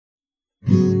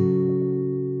Even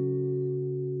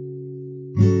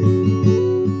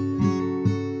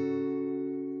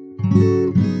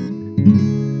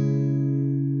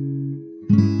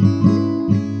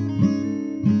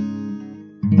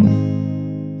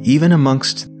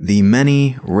amongst the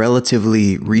many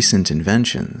relatively recent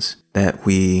inventions that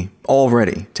we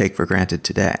already take for granted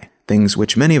today, things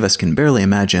which many of us can barely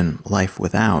imagine life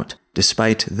without,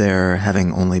 despite their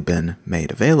having only been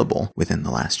made available within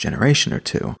the last generation or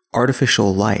two,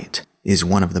 artificial light is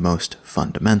one of the most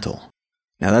fundamental.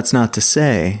 Now, that's not to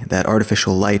say that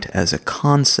artificial light as a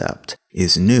concept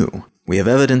is new. We have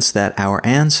evidence that our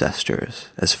ancestors,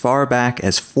 as far back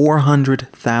as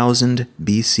 400,000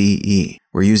 BCE,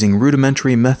 were using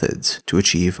rudimentary methods to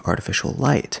achieve artificial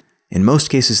light. In most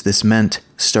cases, this meant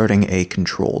starting a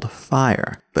controlled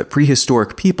fire. But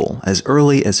prehistoric people, as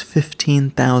early as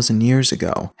 15,000 years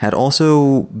ago, had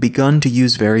also begun to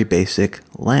use very basic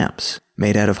lamps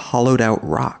made out of hollowed-out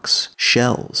rocks,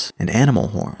 shells, and animal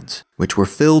horns, which were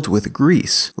filled with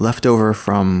grease left over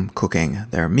from cooking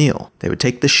their meal. They would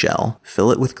take the shell,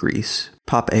 fill it with grease,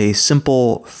 pop a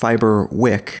simple fiber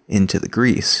wick into the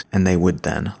grease, and they would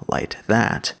then light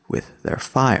that with their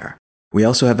fire. We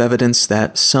also have evidence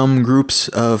that some groups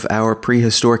of our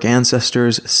prehistoric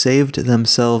ancestors saved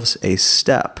themselves a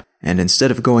step, and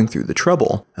instead of going through the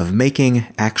trouble of making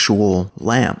actual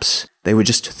lamps, they would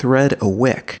just thread a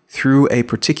wick through a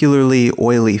particularly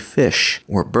oily fish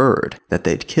or bird that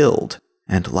they'd killed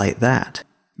and light that.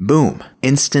 Boom,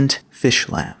 instant fish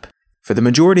lamp. For the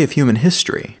majority of human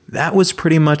history, that was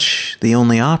pretty much the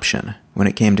only option when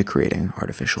it came to creating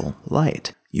artificial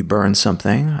light. You burn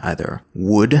something, either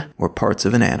wood or parts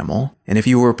of an animal, and if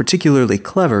you were particularly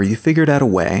clever, you figured out a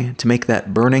way to make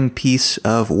that burning piece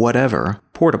of whatever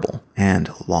portable and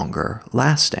longer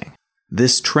lasting.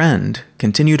 This trend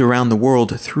continued around the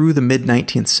world through the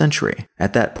mid-19th century.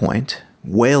 At that point,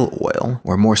 whale oil,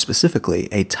 or more specifically,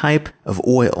 a type of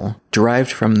oil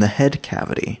derived from the head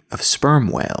cavity of sperm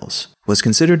whales, was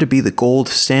considered to be the gold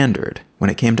standard when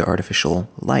it came to artificial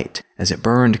light, as it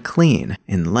burned clean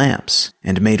in lamps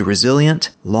and made resilient,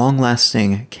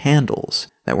 long-lasting candles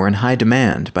that were in high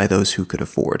demand by those who could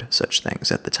afford such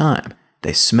things at the time.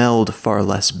 They smelled far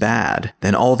less bad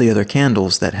than all the other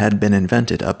candles that had been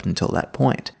invented up until that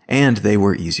point, and they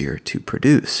were easier to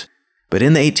produce. But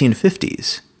in the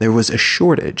 1850s, there was a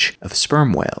shortage of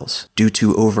sperm whales due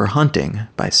to overhunting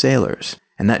by sailors,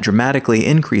 and that dramatically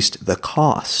increased the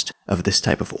cost of this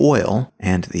type of oil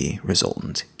and the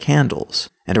resultant candles.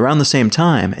 And around the same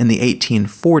time, in the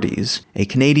 1840s, a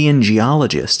Canadian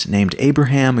geologist named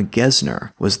Abraham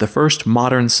Gesner was the first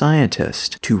modern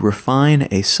scientist to refine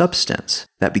a substance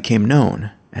that became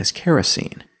known as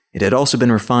kerosene. It had also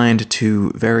been refined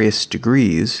to various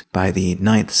degrees by the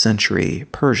 9th century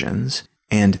Persians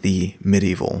and the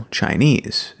medieval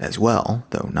Chinese as well,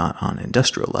 though not on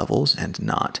industrial levels and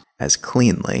not as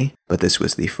cleanly, but this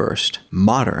was the first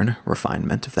modern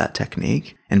refinement of that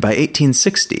technique. And by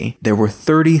 1860, there were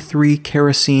 33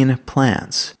 kerosene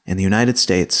plants in the United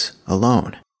States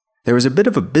alone. There was a bit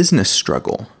of a business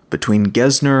struggle between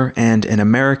Gesner and an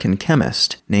American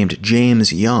chemist named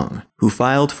James Young, who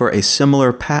filed for a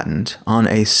similar patent on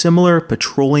a similar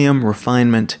petroleum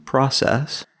refinement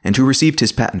process, and who received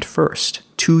his patent first,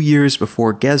 2 years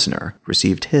before Gesner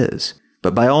received his.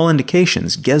 But by all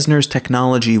indications, Gesner's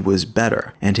technology was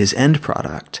better, and his end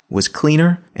product was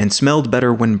cleaner and smelled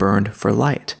better when burned for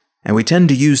light. And we tend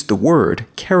to use the word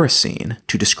kerosene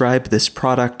to describe this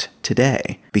product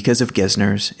today because of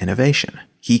Gesner's innovation.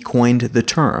 He coined the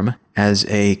term as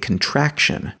a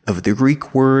contraction of the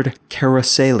Greek word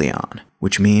kerosalion,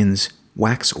 which means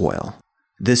wax oil.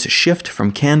 This shift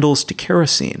from candles to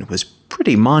kerosene was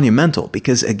pretty monumental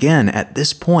because, again, at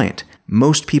this point,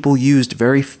 most people used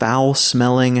very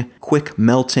foul-smelling,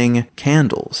 quick-melting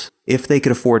candles, if they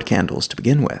could afford candles to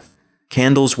begin with.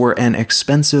 Candles were an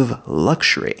expensive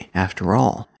luxury, after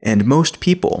all, and most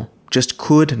people just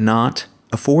could not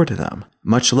afford them,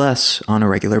 much less on a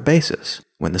regular basis.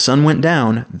 When the sun went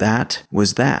down, that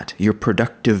was that. Your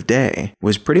productive day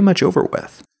was pretty much over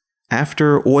with.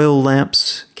 After oil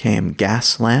lamps came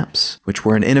gas lamps, which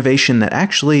were an innovation that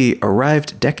actually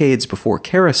arrived decades before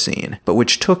kerosene, but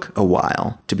which took a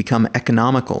while to become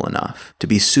economical enough to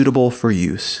be suitable for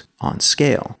use on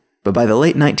scale. But by the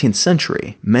late 19th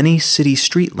century, many city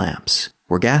street lamps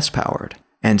were gas-powered,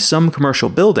 and some commercial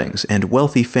buildings and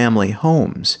wealthy family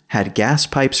homes had gas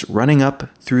pipes running up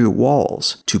through the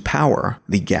walls to power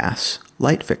the gas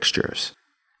light fixtures.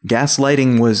 Gas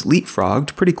lighting was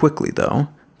leapfrogged pretty quickly, though,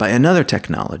 by another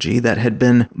technology that had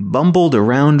been bumbled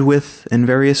around with in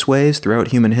various ways throughout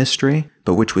human history,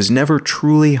 but which was never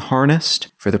truly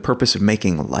harnessed for the purpose of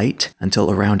making light until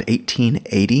around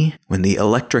 1880, when the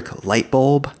electric light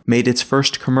bulb made its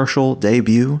first commercial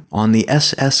debut on the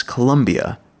SS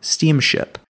Columbia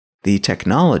steamship. The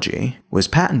technology was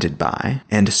patented by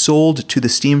and sold to the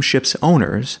steamship's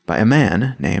owners by a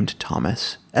man named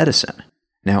Thomas Edison.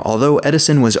 Now, although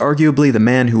Edison was arguably the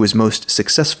man who was most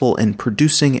successful in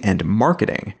producing and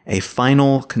marketing a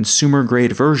final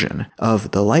consumer-grade version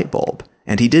of the light bulb,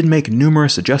 and he did make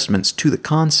numerous adjustments to the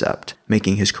concept,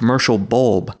 making his commercial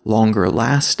bulb longer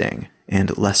lasting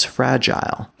and less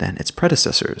fragile than its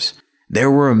predecessors,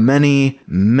 there were many,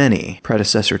 many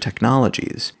predecessor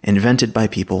technologies invented by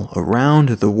people around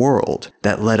the world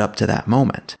that led up to that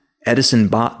moment. Edison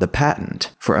bought the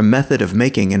patent for a method of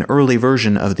making an early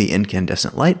version of the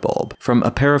incandescent light bulb from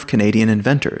a pair of Canadian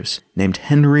inventors named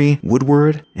Henry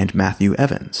Woodward and Matthew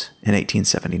Evans in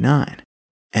 1879.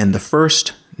 And the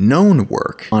first known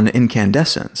work on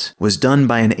incandescence was done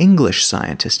by an English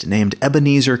scientist named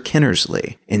Ebenezer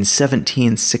Kinnersley in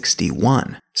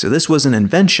 1761. So this was an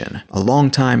invention a long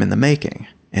time in the making,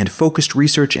 and focused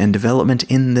research and development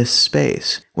in this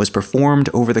space was performed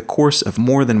over the course of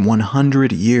more than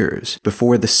 100 years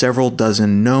before the several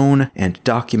dozen known and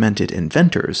documented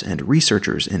inventors and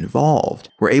researchers involved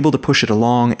were able to push it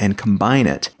along and combine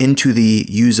it into the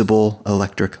usable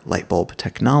electric light bulb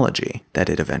technology that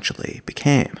it eventually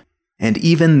became. And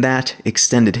even that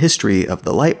extended history of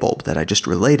the light bulb that I just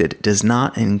related does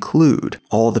not include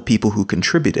all the people who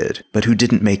contributed, but who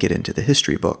didn't make it into the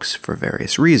history books for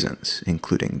various reasons,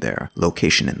 including their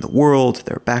location in the world,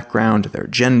 their background, their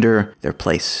gender, their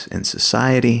place in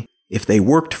society. If they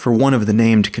worked for one of the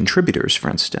named contributors,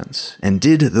 for instance, and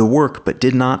did the work but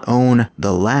did not own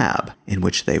the lab in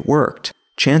which they worked,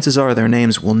 chances are their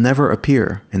names will never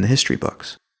appear in the history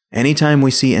books. Anytime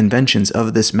we see inventions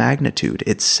of this magnitude,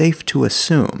 it's safe to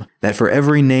assume that for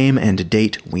every name and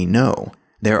date we know,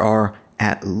 there are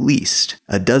at least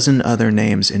a dozen other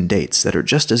names and dates that are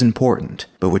just as important,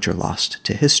 but which are lost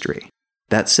to history.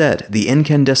 That said, the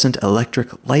incandescent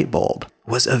electric light bulb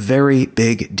was a very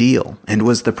big deal and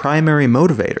was the primary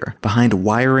motivator behind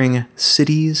wiring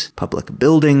cities, public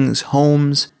buildings,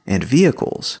 homes, and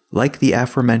vehicles like the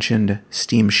aforementioned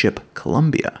steamship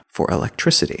Columbia for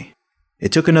electricity.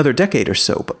 It took another decade or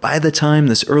so, but by the time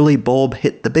this early bulb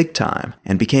hit the big time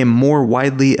and became more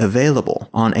widely available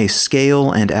on a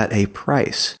scale and at a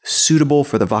price suitable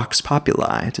for the vox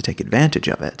populi to take advantage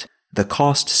of it, the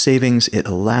cost savings it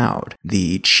allowed,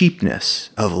 the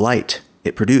cheapness of light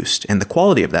it produced, and the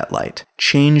quality of that light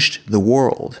changed the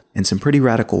world in some pretty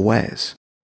radical ways.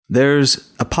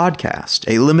 There's a podcast,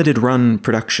 a limited-run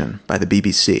production by the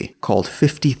BBC called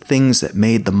 50 Things That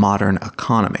Made the Modern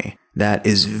Economy, that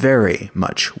is very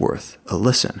much worth a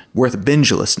listen, worth binge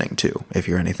listening to if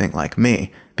you're anything like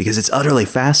me, because it's utterly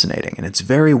fascinating and it's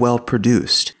very well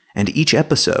produced, and each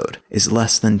episode is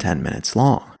less than 10 minutes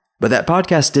long. But that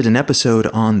podcast did an episode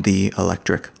on the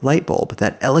electric light bulb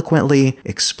that eloquently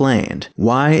explained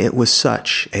why it was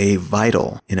such a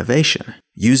vital innovation,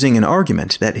 using an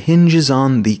argument that hinges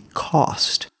on the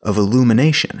cost of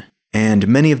illumination. And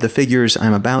many of the figures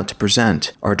I'm about to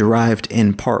present are derived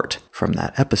in part from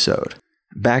that episode.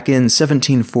 Back in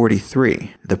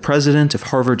 1743, the president of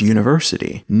Harvard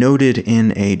University noted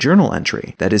in a journal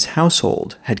entry that his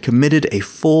household had committed a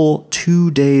full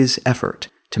 2 days' effort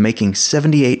to making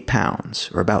 78 pounds,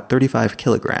 or about 35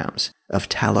 kilograms, of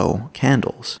tallow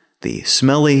candles, the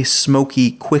smelly,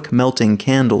 smoky, quick-melting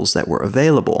candles that were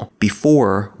available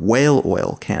before whale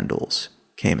oil candles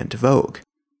came into vogue.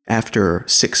 After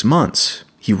 6 months,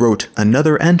 he wrote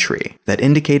another entry that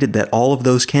indicated that all of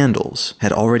those candles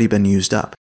had already been used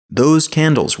up. Those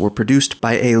candles were produced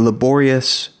by a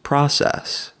laborious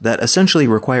process that essentially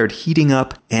required heating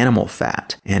up animal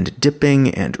fat and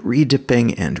dipping and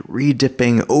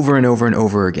redipping over and over and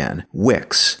over again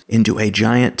wicks into a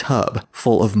giant tub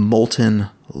full of molten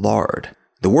lard.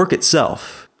 The work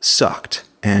itself sucked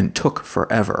and took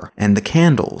forever, and the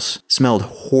candles smelled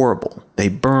horrible. They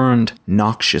burned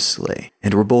noxiously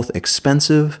and were both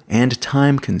expensive and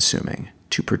time-consuming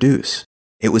to produce.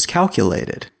 It was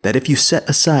calculated that if you set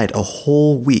aside a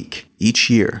whole week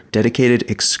each year dedicated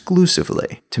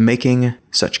exclusively to making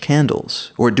such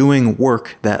candles, or doing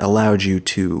work that allowed you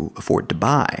to afford to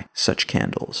buy such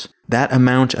candles, that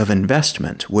amount of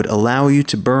investment would allow you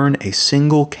to burn a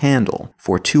single candle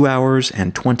for 2 hours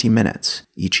and 20 minutes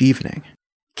each evening.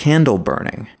 Candle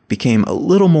burning became a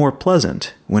little more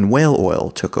pleasant when whale oil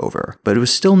took over, but it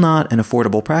was still not an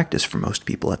affordable practice for most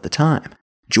people at the time.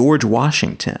 George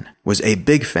Washington was a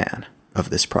big fan of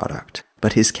this product,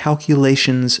 but his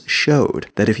calculations showed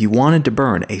that if he wanted to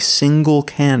burn a single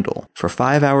candle for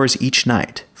 5 hours each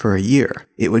night for a year,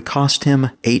 it would cost him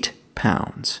 £8,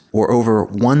 or over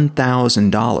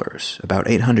 $1,000, about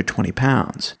 820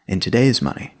 pounds in today's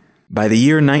money. By the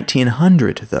year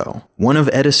 1900, though, one of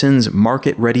Edison's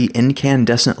market-ready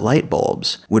incandescent light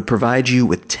bulbs would provide you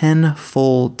with 10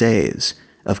 full days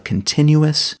of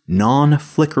continuous,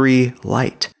 non-flickery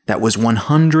light that was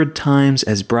 100 times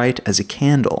as bright as a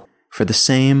candle for the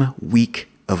same week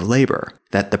of labor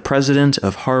that the president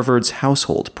of Harvard's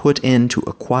household put in to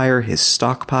acquire his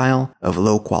stockpile of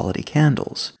low-quality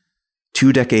candles.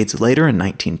 2 decades later, in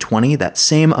 1920, that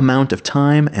same amount of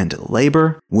time and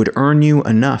labor would earn you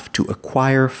enough to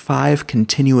acquire 5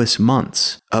 continuous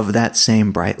months of that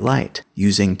same bright light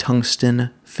using tungsten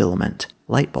filament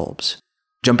light bulbs.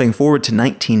 Jumping forward to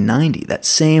 1990, that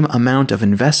same amount of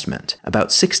investment,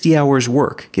 about 60 hours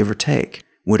work, give or take,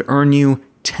 would earn you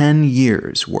 10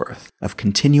 years worth of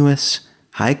continuous,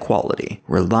 high-quality,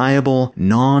 reliable,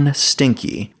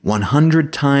 non-stinky,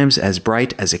 100 times as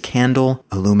bright as a candle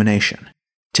illumination.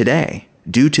 Today,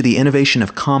 due to the innovation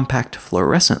of compact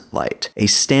fluorescent light, a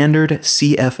standard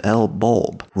CFL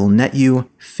bulb will net you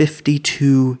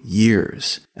 52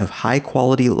 years of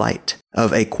high-quality light,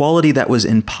 of a quality that was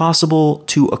impossible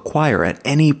to acquire at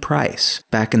any price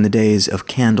back in the days of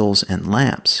candles and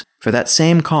lamps. For that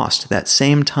same cost, that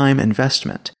same time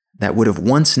investment, that would have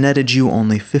once netted you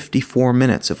only 54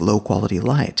 minutes of low-quality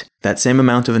light, that same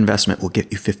amount of investment will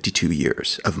get you 52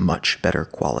 years of much better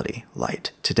quality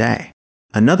light today.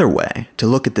 Another way to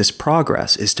look at this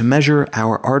progress is to measure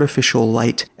our artificial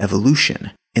light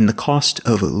evolution in the cost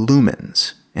of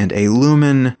lumens, and a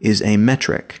lumen is a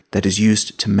metric that is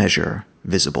used to measure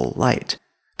visible light.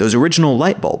 Those original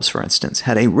light bulbs, for instance,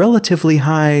 had a relatively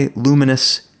high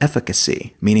luminous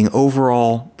efficacy, meaning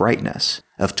overall brightness,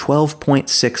 of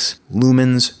 12.6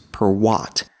 lumens per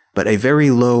watt, but a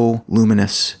very low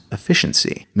luminous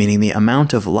efficiency, meaning the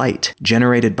amount of light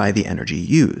generated by the energy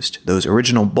used. Those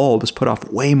original bulbs put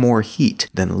off way more heat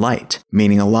than light,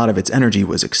 meaning a lot of its energy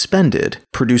was expended,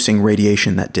 producing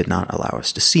radiation that did not allow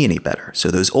us to see any better.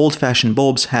 So those old-fashioned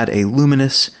bulbs had a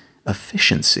luminous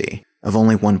efficiency of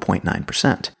only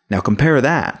 1.9%. Now compare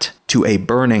that to a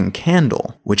burning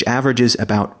candle, which averages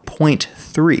about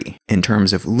 0.3 in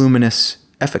terms of luminous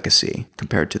efficacy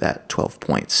compared to that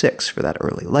 12.6 for that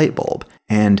early light bulb,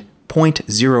 and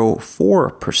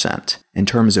 0.04% in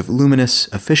terms of luminous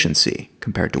efficiency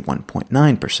compared to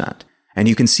 1.9%. And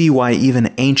you can see why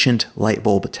even ancient light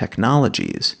bulb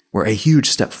technologies were a huge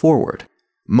step forward.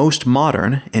 Most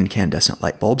modern incandescent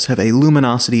light bulbs have a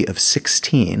luminosity of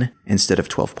 16 instead of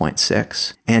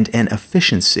 12.6, and an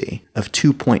efficiency of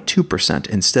 2.2%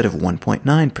 instead of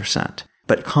 1.9%.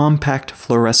 But compact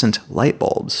fluorescent light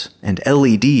bulbs and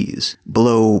LEDs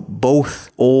blow both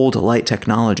old light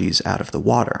technologies out of the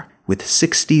water, with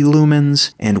 60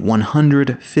 lumens and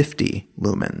 150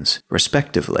 lumens,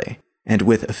 respectively, and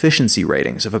with efficiency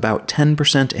ratings of about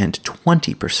 10% and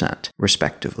 20%,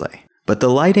 respectively. But the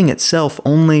lighting itself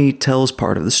only tells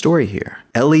part of the story here.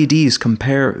 LEDs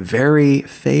compare very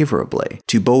favorably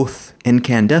to both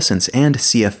incandescents and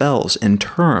CFLs in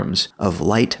terms of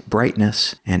light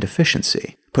brightness and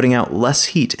efficiency, putting out less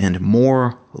heat and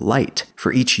more light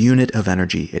for each unit of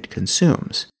energy it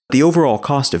consumes. The overall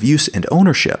cost of use and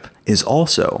ownership is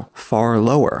also far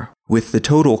lower, with the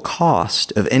total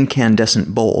cost of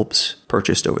incandescent bulbs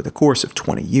purchased over the course of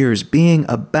 20 years being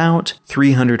about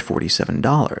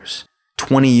 $347.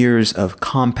 20 years of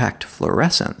compact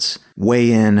fluorescence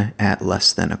weigh in at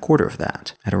less than a quarter of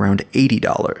that, at around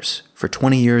 $80 for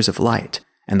 20 years of light,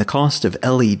 and the cost of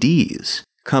LEDs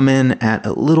come in at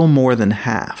a little more than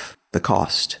half the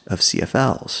cost of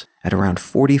CFLs, at around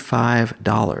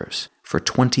 $45 for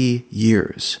 20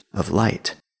 years of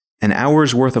light. An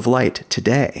hour's worth of light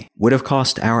today would have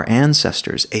cost our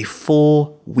ancestors a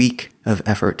full week of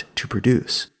effort to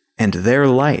produce, and their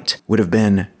light would have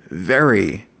been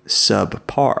very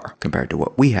subpar compared to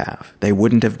what we have. They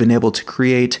wouldn't have been able to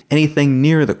create anything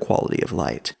near the quality of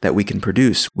light that we can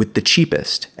produce with the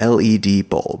cheapest LED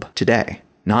bulb today.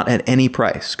 Not at any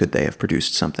price could they have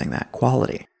produced something that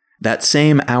quality. That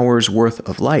same hour's worth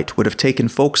of light would have taken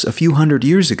folks a few hundred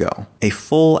years ago a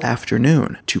full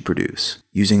afternoon to produce,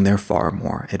 using their far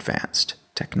more advanced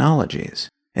technologies.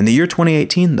 In the year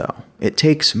 2018, though, it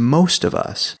takes most of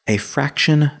us a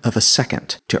fraction of a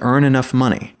second to earn enough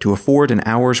money to afford an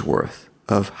hour's worth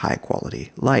of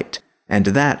high-quality light. And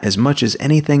that, as much as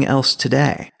anything else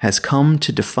today, has come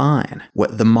to define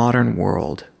what the modern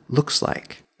world looks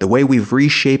like. The way we've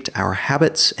reshaped our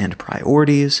habits and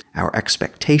priorities, our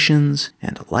expectations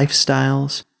and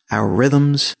lifestyles, our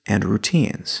rhythms and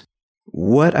routines.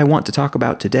 What I want to talk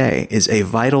about today is a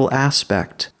vital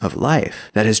aspect of life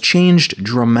that has changed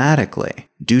dramatically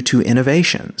due to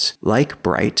innovations like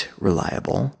bright,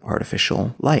 reliable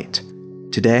artificial light.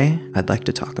 Today, I'd like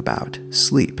to talk about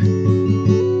sleep.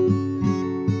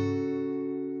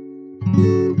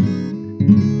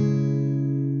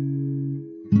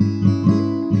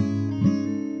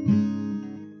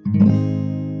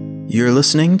 You're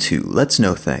listening to Let's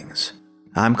Know Things.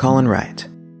 I'm Colin Wright.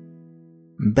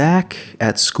 Back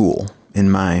at school,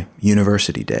 in my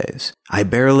university days, I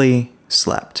barely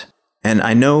slept. And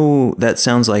I know that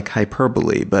sounds like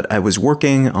hyperbole, but I was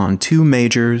working on 2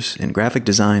 majors in graphic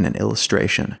design and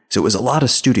illustration. So it was a lot of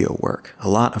studio work, a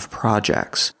lot of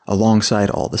projects,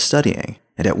 alongside all the studying.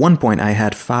 And at one point I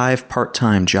had 5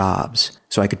 part-time jobs,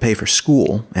 so I could pay for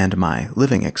school and my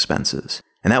living expenses.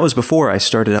 And that was before I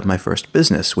started up my first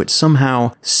business, which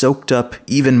somehow soaked up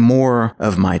even more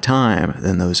of my time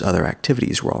than those other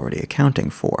activities were already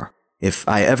accounting for. If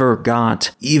I ever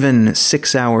got even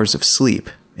 6 hours of sleep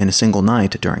in a single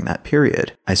night during that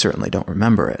period, I certainly don't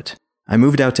remember it. I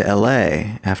moved out to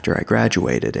LA after I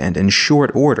graduated and in short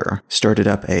order started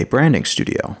up a branding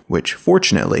studio, which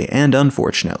fortunately and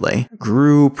unfortunately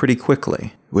grew pretty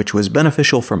quickly, which was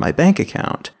beneficial for my bank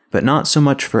account, but not so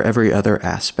much for every other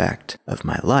aspect of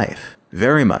my life,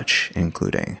 very much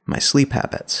including my sleep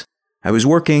habits. I was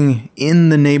working in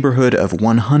the neighborhood of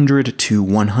 100 to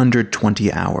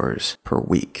 120 hours per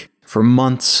week for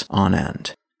months on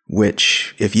end,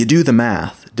 which, if you do the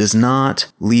math, does not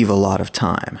leave a lot of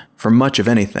time for much of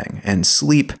anything, and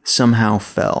sleep somehow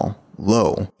fell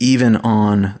low, even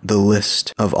on the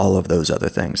list of all of those other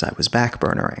things I was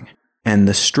backburnering. And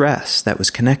the stress that was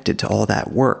connected to all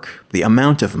that work, the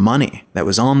amount of money that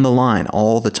was on the line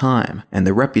all the time, and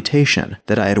the reputation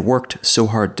that I had worked so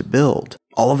hard to build,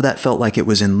 all of that felt like it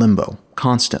was in limbo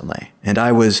constantly. And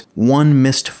I was one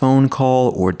missed phone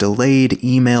call or delayed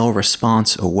email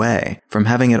response away from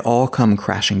having it all come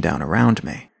crashing down around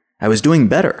me. I was doing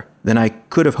better than I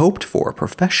could have hoped for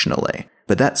professionally,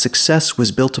 but that success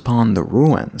was built upon the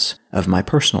ruins of my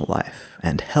personal life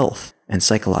and health and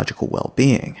psychological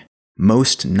well-being.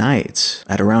 Most nights,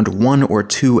 at around 1 or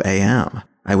 2 a.m.,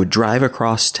 I would drive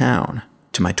across town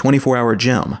to my 24-hour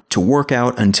gym to work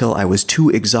out until I was too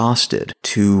exhausted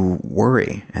to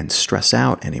worry and stress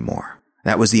out anymore.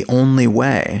 That was the only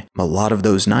way, a lot of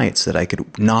those nights, that I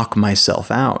could knock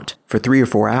myself out for 3 or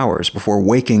 4 hours before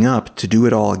waking up to do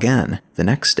it all again the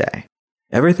next day.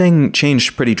 Everything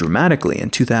changed pretty dramatically in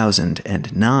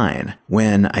 2009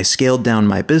 when I scaled down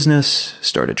my business,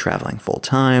 started traveling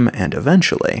full-time, and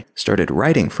eventually started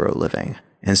writing for a living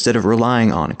instead of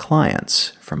relying on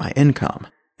clients for my income.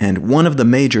 And one of the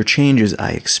major changes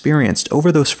I experienced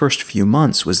over those first few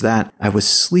months was that I was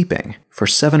sleeping for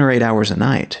 7 or 8 hours a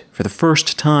night for the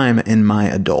first time in my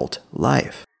adult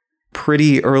life.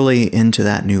 Pretty early into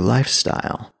that new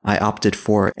lifestyle, I opted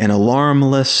for an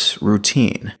alarmless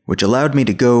routine, which allowed me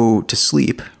to go to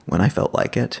sleep when I felt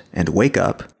like it, and wake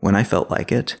up when I felt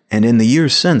like it. And in the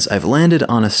years since, I've landed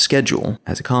on a schedule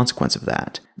as a consequence of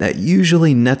that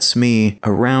usually nets me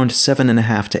around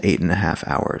 7.5 to 8.5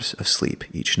 hours of sleep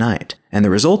each night. And the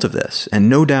result of this, and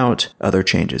no doubt other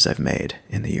changes I've made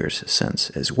in the years since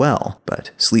as well,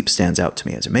 but sleep stands out to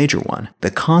me as a major one,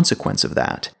 the consequence of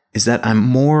that is that I'm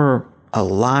more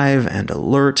alive and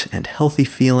alert and healthy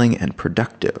feeling and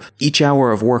productive. Each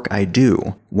hour of work I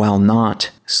do, while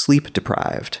not sleep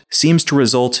deprived, seems to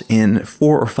result in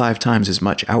 4 or 5 times as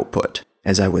much output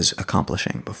as I was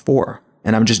accomplishing before.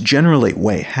 And I'm just generally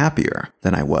way happier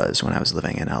than I was when I was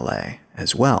living in LA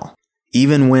as well.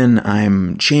 Even when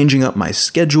I'm changing up my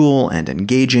schedule and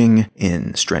engaging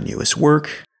in strenuous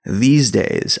work, these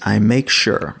days, I make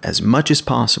sure, as much as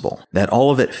possible, that all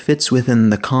of it fits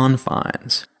within the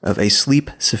confines of a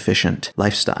sleep-sufficient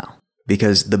lifestyle.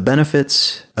 Because the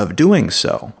benefits of doing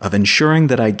so, of ensuring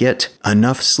that I get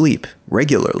enough sleep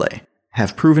regularly,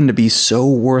 have proven to be so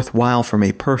worthwhile for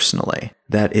me personally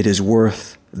that it is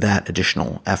worth that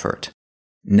additional effort.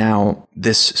 Now,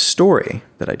 this story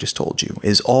that I just told you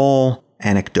is all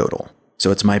anecdotal. So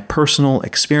it's my personal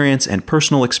experience, and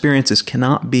personal experiences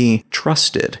cannot be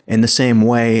trusted in the same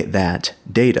way that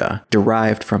data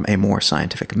derived from a more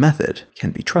scientific method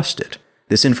can be trusted.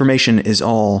 This information is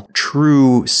all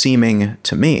true seeming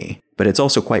to me, but it's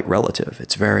also quite relative.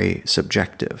 It's very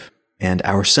subjective. And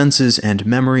our senses and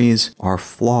memories are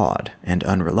flawed and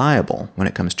unreliable when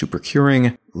it comes to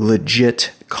procuring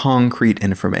legit, concrete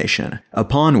information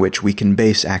upon which we can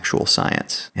base actual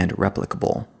science and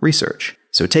replicable research.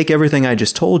 So take everything I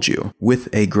just told you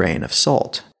with a grain of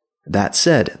salt. That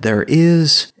said, there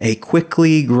is a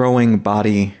quickly growing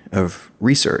body of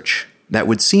research that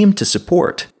would seem to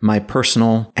support my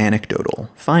personal anecdotal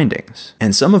findings.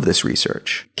 And some of this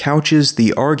research couches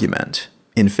the argument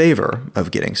in favor of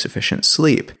getting sufficient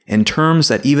sleep in terms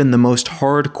that even the most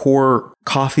hardcore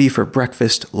coffee for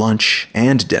breakfast, lunch,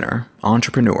 and dinner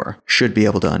entrepreneur should be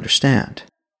able to understand.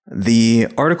 The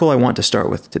article I want to start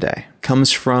with today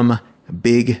comes from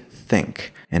Big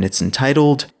Think, and it's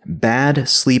entitled Bad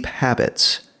Sleep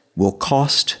Habits Will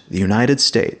Cost the United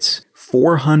States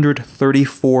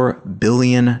 $434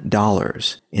 billion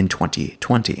in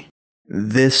 2020.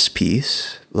 This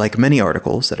piece, like many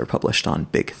articles that are published on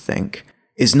Big Think,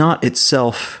 is not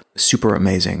itself super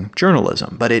amazing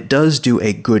journalism, but it does do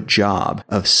a good job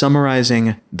of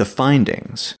summarizing the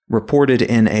findings reported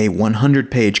in a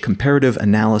 100-page comparative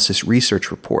analysis research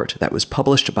report that was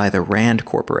published by the RAND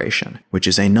Corporation, which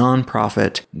is a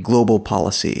nonprofit global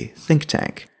policy think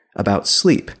tank, about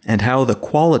sleep and how the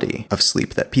quality of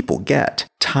sleep that people get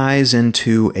ties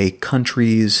into a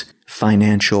country's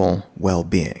financial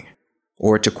well-being.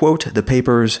 Or to quote the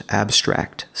paper's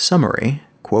abstract summary,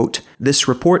 quote, "This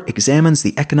report examines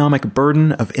the economic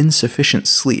burden of insufficient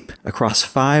sleep across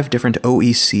 5 different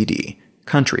OECD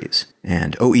countries."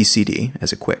 And OECD,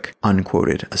 as a quick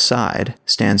unquoted aside,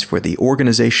 stands for the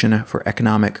Organization for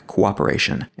Economic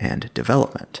Cooperation and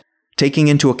Development. Taking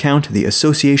into account the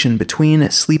association between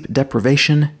sleep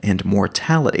deprivation and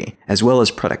mortality, as well as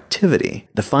productivity,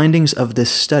 the findings of this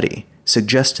study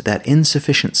suggest that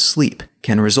insufficient sleep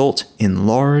can result in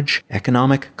large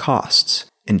economic costs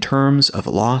in terms of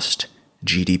lost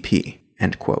GDP,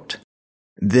 end quote.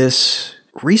 This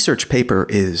research paper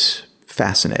is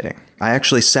fascinating. I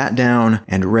actually sat down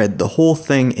and read the whole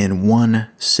thing in one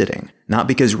sitting, not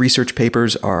because research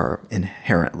papers are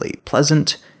inherently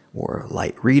pleasant or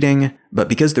light reading, but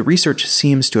because the research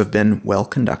seems to have been well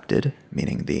conducted,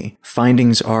 meaning the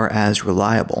findings are as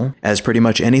reliable as pretty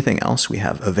much anything else we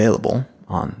have available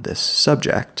on this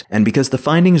subject, and because the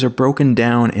findings are broken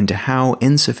down into how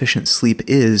insufficient sleep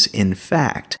is, in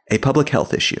fact, a public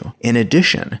health issue, in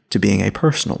addition to being a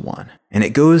personal one. And it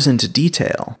goes into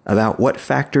detail about what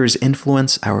factors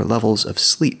influence our levels of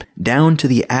sleep, down to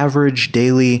the average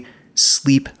daily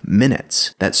sleep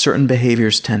minutes that certain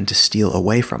behaviors tend to steal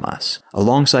away from us,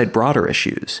 alongside broader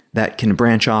issues that can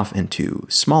branch off into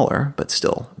smaller, but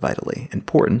still vitally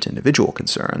important individual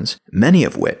concerns, many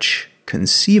of which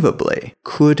conceivably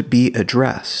could be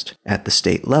addressed at the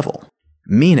state level.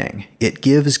 Meaning, it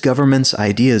gives governments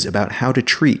ideas about how to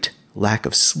treat lack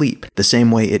of sleep the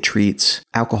same way it treats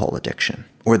alcohol addiction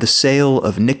or the sale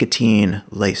of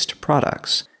nicotine-laced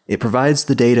products. It provides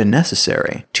the data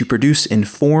necessary to produce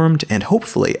informed and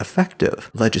hopefully effective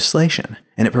legislation,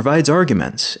 and it provides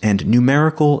arguments and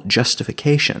numerical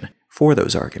justification for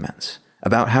those arguments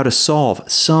about how to solve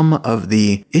some of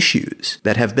the issues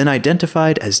that have been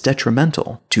identified as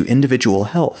detrimental to individual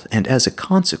health and, as a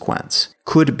consequence,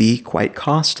 could be quite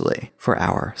costly for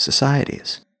our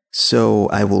societies. So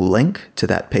I will link to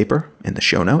that paper in the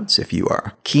show notes if you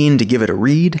are keen to give it a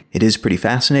read. It is pretty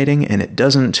fascinating, and it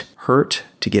doesn't hurt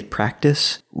to get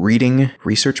practice reading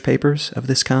research papers of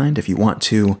this kind if you want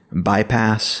to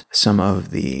bypass some of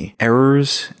the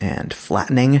errors and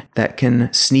flattening that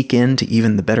can sneak into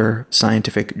even the better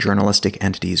scientific journalistic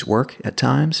entities' work at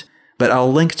times. But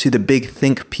I'll link to the Big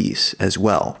Think piece as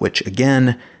well, which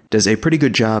again does a pretty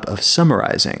good job of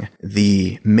summarizing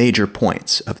the major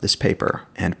points of this paper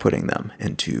and putting them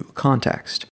into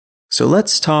context. So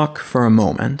let's talk for a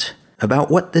moment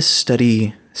about what this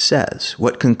study says,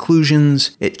 what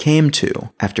conclusions it came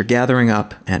to after gathering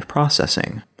up and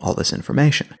processing all this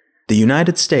information. The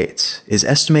United States is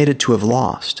estimated to have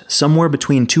lost somewhere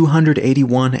between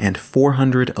 $281 and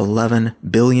 $411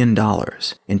 billion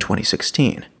in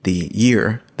 2016, the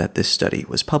year that this study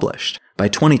was published. By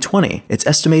 2020, it's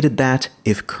estimated that,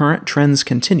 if current trends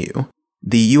continue,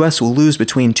 the U.S. will lose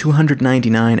between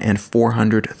 $299 and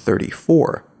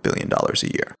 $434 billion a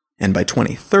year. And by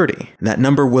 2030, that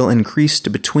number will increase to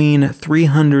between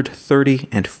 $330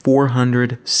 and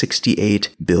 $468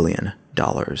 billion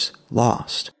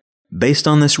lost. Based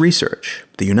on this research,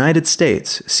 the United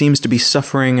States seems to be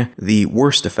suffering the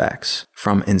worst effects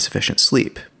from insufficient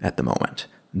sleep at the moment.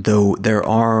 Though there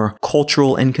are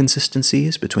cultural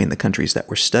inconsistencies between the countries that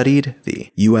were studied,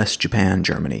 the US, Japan,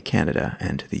 Germany, Canada,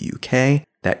 and the UK,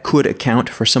 that could account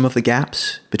for some of the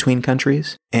gaps between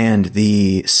countries, and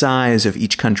the size of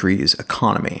each country's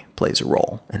economy plays a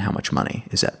role in how much money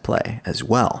is at play as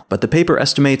well. But the paper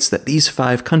estimates that these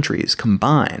 5 countries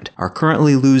combined are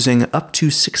currently losing up to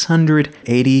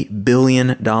 $680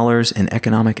 billion in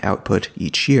economic output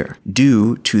each year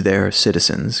due to their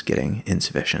citizens getting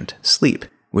insufficient sleep.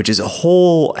 which is a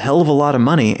whole hell of a lot of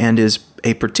money and is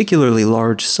a particularly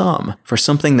large sum for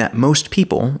something that most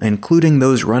people, including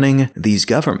those running these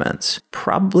governments,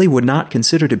 probably would not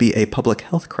consider to be a public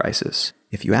health crisis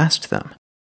if you asked them.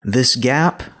 This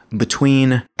gap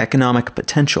between economic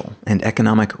potential and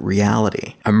economic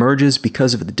reality emerges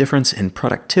because of the difference in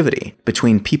productivity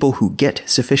between people who get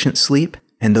sufficient sleep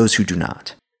and those who do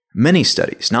not. Many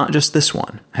studies, not just this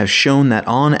one, have shown that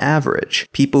on average,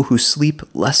 people who sleep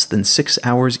less than 6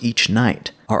 hours each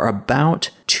night are about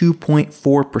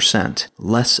 2.4%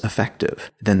 less effective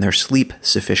than their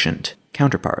sleep-sufficient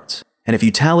counterparts. And if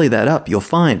you tally that up, you'll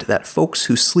find that folks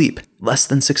who sleep less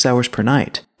than 6 hours per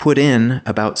night put in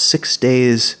about 6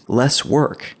 days less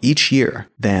work each year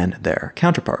than their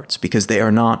counterparts because they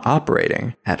are not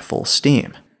operating at full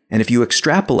steam. And if you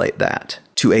extrapolate that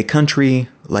to a country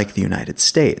like the United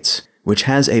States, which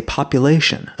has a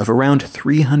population of around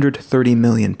 330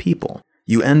 million people,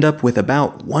 you end up with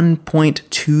about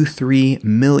 1.23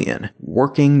 million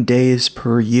working days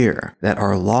per year that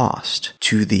are lost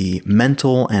to the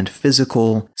mental and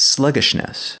physical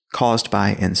sluggishness caused by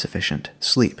insufficient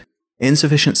sleep.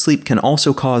 Insufficient sleep can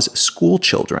also cause school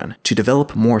children to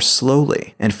develop more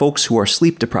slowly, and folks who are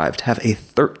sleep deprived have a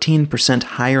 13%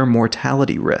 higher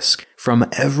mortality risk from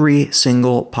every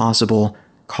single possible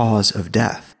cause of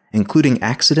death, including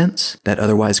accidents that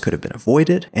otherwise could have been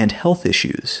avoided and health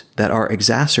issues that are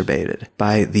exacerbated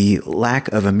by the lack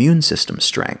of immune system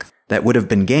strength that would have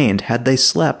been gained had they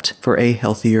slept for a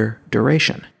healthier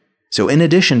duration. So in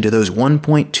addition to those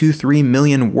 1.23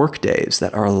 million workdays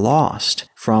that are lost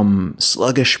from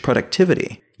sluggish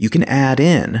productivity, you can add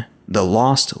in the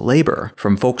lost labor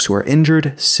from folks who are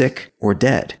injured, sick, or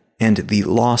dead, and the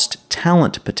lost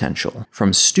talent potential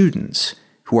from students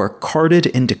who are carted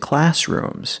into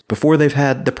classrooms before they've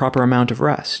had the proper amount of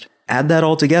rest. Add that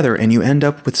all together and you end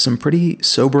up with some pretty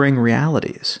sobering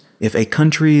realities. If a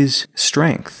country's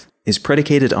strength is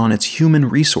predicated on its human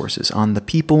resources, on the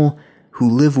people who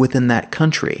live within that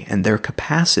country and their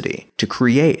capacity to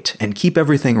create and keep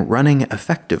everything running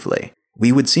effectively,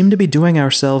 we would seem to be doing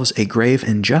ourselves a grave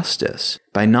injustice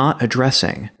by not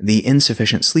addressing the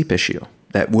insufficient sleep issue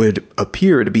that would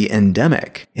appear to be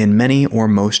endemic in many or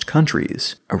most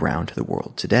countries around the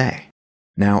world today.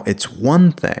 Now, it's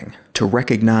one thing to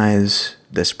recognize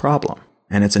this problem,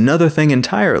 and it's another thing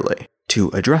entirely to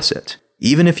address it.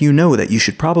 Even if you know that you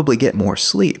should probably get more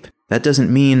sleep, that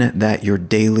doesn't mean that your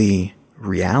daily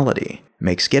reality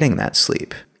makes getting that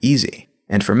sleep easy.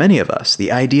 And for many of us,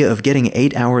 the idea of getting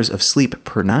 8 hours of sleep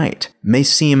per night may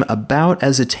seem about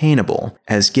as attainable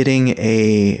as getting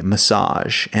a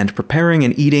massage and preparing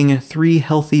and eating 3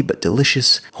 healthy but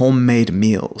delicious homemade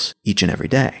meals each and every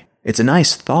day. It's a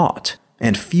nice thought,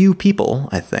 and few people,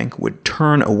 I think, would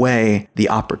turn away the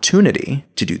opportunity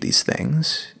to do these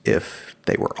things if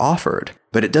they were offered.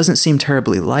 But it doesn't seem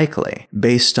terribly likely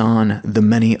based on the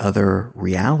many other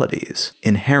realities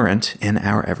inherent in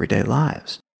our everyday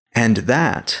lives. And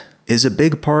that is a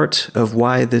big part of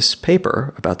why this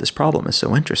paper about this problem is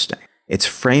so interesting. It's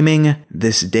framing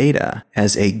this data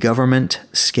as a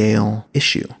government-scale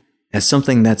issue, as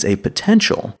something that's a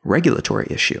potential regulatory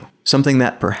issue, something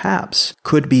that perhaps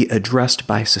could be addressed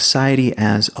by society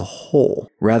as a whole,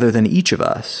 rather than each of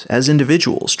us as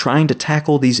individuals trying to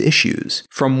tackle these issues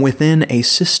from within a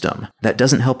system that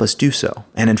doesn't help us do so,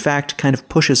 and in fact kind of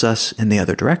pushes us in the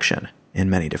other direction in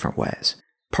many different ways.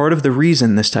 Part of the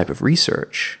reason this type of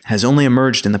research has only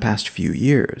emerged in the past few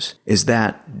years is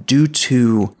that due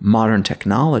to modern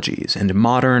technologies and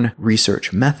modern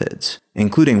research methods,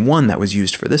 including one that was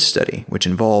used for this study, which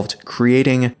involved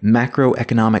creating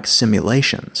macroeconomic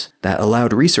simulations that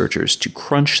allowed researchers to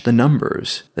crunch the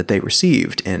numbers that they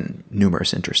received in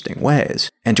numerous interesting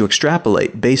ways, and to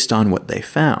extrapolate based on what they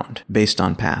found, based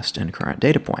on past and current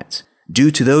data points.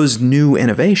 Due to those new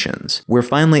innovations, we're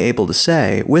finally able to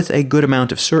say, with a good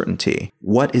amount of certainty,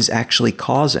 what is actually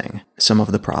causing some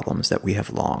of the problems that we have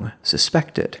long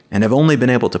suspected, and have only been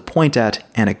able to point at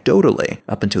anecdotally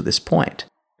up until this point.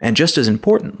 And just as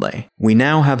importantly, we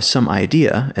now have some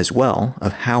idea as well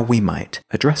of how we might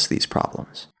address these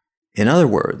problems. In other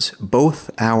words, both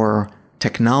our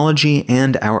technology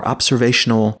and our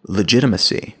observational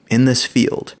legitimacy in this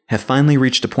field have finally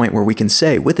reached a point where we can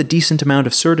say with a decent amount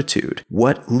of certitude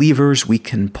what levers we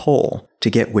can pull to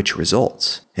get which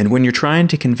results. And when you're trying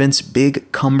to convince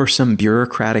big, cumbersome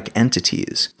bureaucratic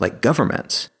entities like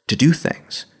governments to do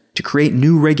things, to create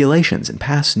new regulations and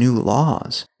pass new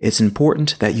laws, it's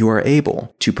important that you are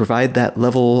able to provide that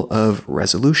level of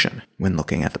resolution when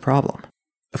looking at the problem.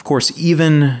 Of course,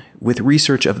 even with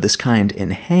research of this kind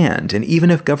in hand, and even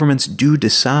if governments do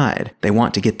decide they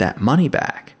want to get that money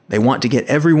back, They want to get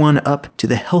everyone up to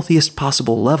the healthiest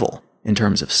possible level in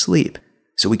terms of sleep,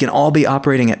 so we can all be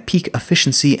operating at peak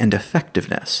efficiency and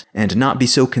effectiveness, and not be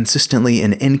so consistently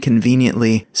and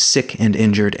inconveniently sick and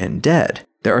injured and dead.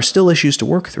 There are still issues to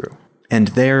work through. And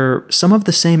they're some of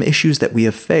the same issues that we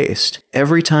have faced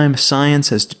every time science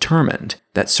has determined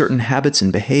that certain habits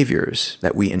and behaviors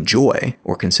that we enjoy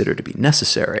or consider to be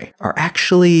necessary are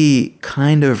actually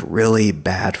kind of really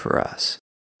bad for us.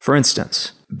 For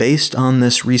instance, based on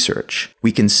this research,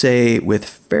 we can say with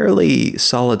fairly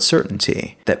solid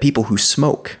certainty that people who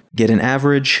smoke get an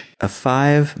average of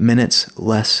 5 minutes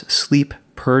less sleep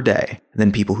per day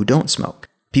than people who don't smoke.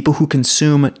 People who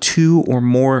consume 2 or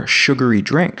more sugary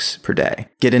drinks per day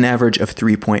get an average of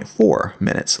 3.4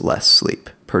 minutes less sleep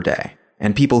per day.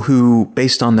 And people who,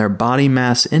 based on their body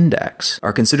mass index,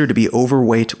 are considered to be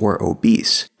overweight or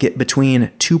obese get between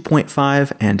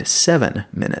 2.5 and 7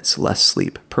 minutes less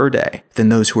sleep per day than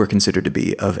those who are considered to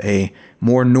be of a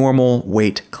more normal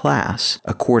weight class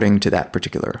according to that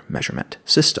particular measurement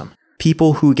system.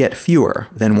 People who get fewer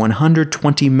than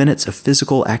 120 minutes of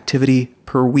physical activity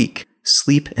per week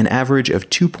sleep an average of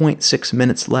 2.6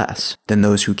 minutes less than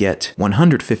those who get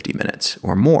 150 minutes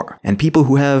or more. And people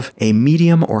who have a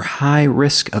medium or high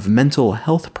risk of mental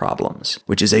health problems,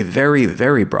 which is a very,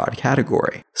 very broad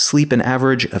category, sleep an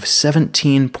average of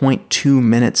 17.2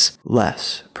 minutes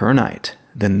less per night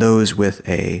than those with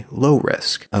a low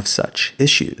risk of such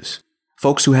issues.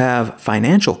 Folks who have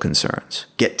financial concerns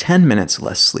get 10 minutes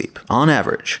less sleep on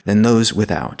average than those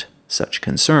without such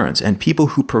concerns, and people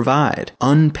who provide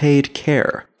unpaid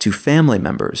care to family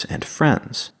members and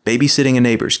friends, babysitting a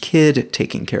neighbor's kid,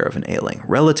 taking care of an ailing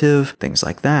relative, things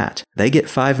like that, they get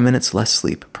 5 minutes less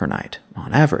sleep per night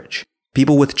on average.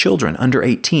 People with children under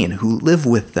 18 who live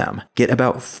with them get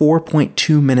about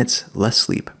 4.2 minutes less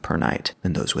sleep per night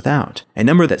than those without. A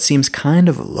number that seems kind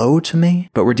of low to me,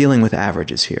 but we're dealing with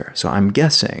averages here, so I'm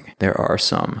guessing there are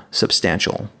some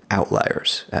substantial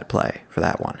outliers at play for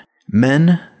that one.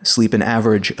 Men sleep an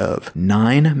average of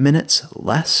 9 minutes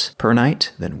less per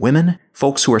night than women.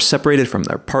 Folks who are separated from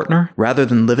their partner rather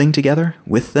than living together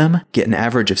with them get an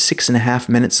average of 6.5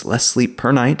 minutes less sleep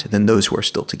per night than those who are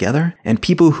still together. And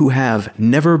people who have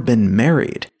never been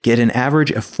married get an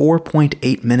average of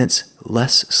 4.8 minutes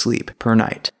less sleep per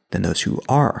night than those who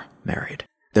are married.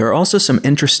 There are also some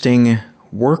interesting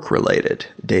work-related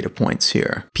data points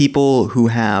here. People who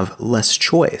have less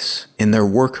choice in their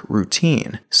work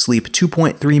routine sleep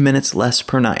 2.3 minutes less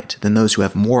per night than those who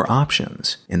have more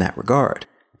options in that regard.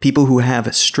 People who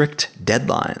have strict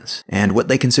deadlines and what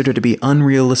they consider to be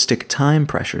unrealistic time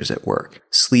pressures at work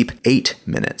sleep 8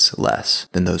 minutes less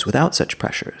than those without such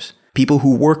pressures. People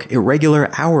who work irregular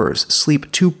hours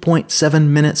sleep 2.7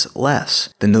 minutes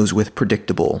less than those with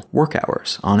predictable work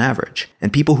hours on average.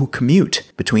 And people who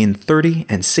commute between 30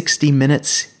 and 60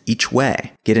 minutes each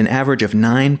way get an average of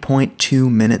 9.2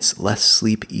 minutes less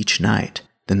sleep each night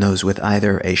than those with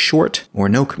either a short or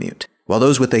no commute. While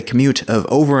those with a commute of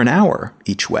over an hour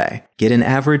each way get an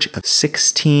average of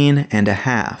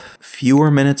 16.5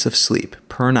 fewer minutes of sleep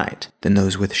per night than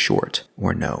those with short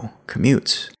or no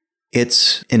commutes.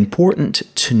 It's important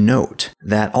to note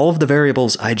that all of the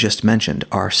variables I just mentioned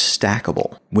are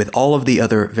stackable with all of the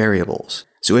other variables.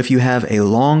 So if you have a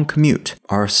long commute,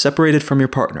 are separated from your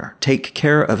partner, take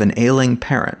care of an ailing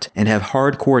parent, and have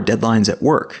hardcore deadlines at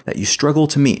work that you struggle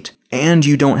to meet, and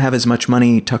you don't have as much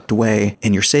money tucked away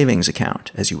in your savings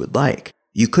account as you would like,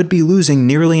 you could be losing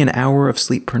nearly an hour of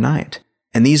sleep per night.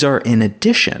 And these are in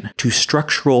addition to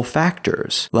structural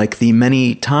factors like the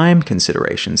many time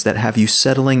considerations that have you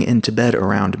settling into bed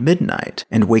around midnight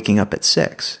and waking up at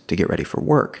 6 to get ready for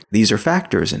work. These are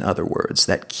factors, in other words,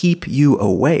 that keep you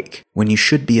awake when you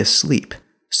should be asleep.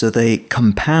 So they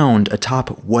compound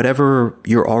atop whatever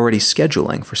you're already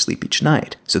scheduling for sleep each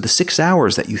night. So the 6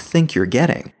 hours that you think you're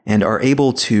getting and are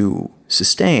able to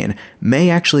sustain may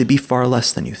actually be far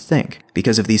less than you think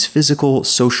because of these physical,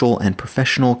 social, and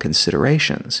professional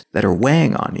considerations that are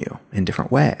weighing on you in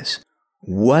different ways.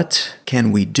 What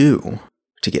can we do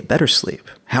to get better sleep?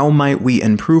 How might we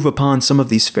improve upon some of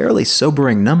these fairly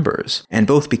sobering numbers and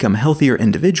both become healthier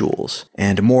individuals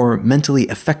and more mentally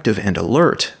effective and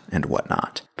alert and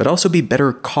whatnot, but also be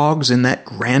better cogs in that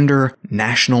grander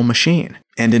national machine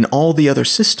and in all the other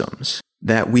systems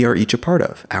that we are each a part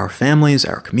of, our families,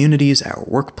 our communities, our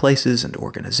workplaces, and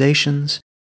organizations?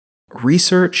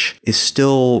 Research is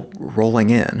still rolling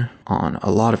in on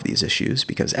a lot of these issues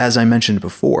because, as I mentioned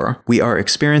before, we are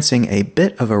experiencing a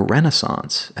bit of a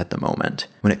renaissance at the moment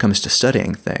when it comes to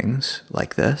studying things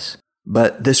like this.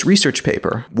 But this research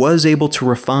paper was able to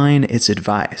refine its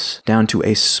advice down to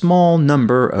a small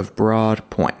number of broad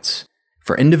points.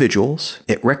 For individuals,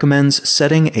 it recommends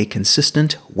setting a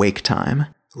consistent wake time,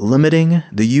 limiting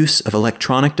the use of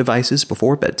electronic devices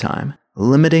before bedtime,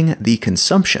 limiting the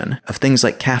consumption of things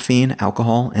like caffeine,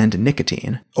 alcohol, and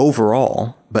nicotine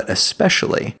overall, but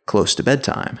especially close to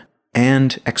bedtime,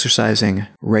 and exercising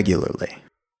regularly.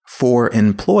 For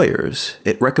employers,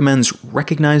 it recommends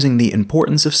recognizing the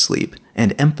importance of sleep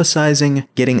and emphasizing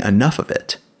getting enough of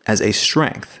it as a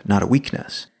strength, not a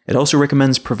weakness. It also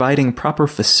recommends providing proper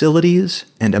facilities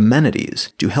and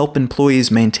amenities to help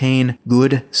employees maintain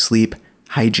good sleep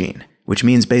hygiene, which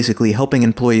means basically helping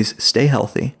employees stay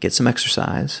healthy, get some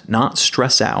exercise, not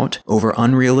stress out over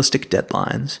unrealistic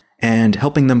deadlines, and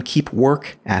helping them keep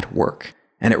work at work.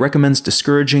 And it recommends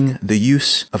discouraging the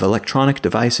use of electronic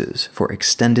devices for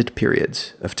extended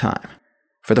periods of time.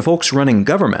 For the folks running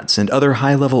governments and other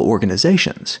high-level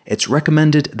organizations, it's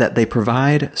recommended that they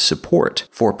provide support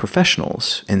for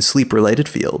professionals in sleep-related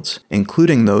fields,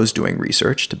 including those doing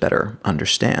research to better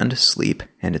understand sleep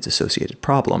and its associated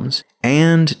problems,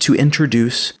 and to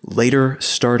introduce later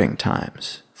starting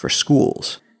times for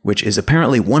schools, which is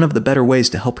apparently one of the better ways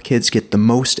to help kids get the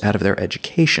most out of their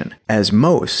education, as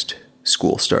most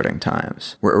school starting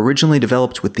times were originally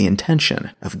developed with the intention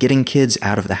of getting kids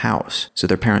out of the house so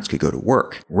their parents could go to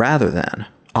work, rather than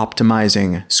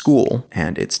optimizing school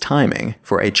and its timing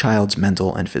for a child's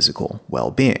mental and physical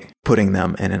well-being, putting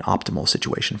them in an optimal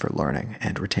situation for learning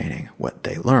and retaining what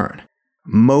they learn.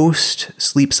 Most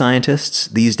sleep scientists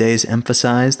these days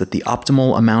emphasize that the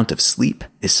optimal amount of sleep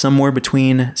is somewhere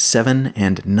between 7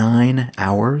 and 9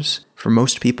 hours for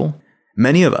most people.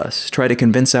 Many of us try to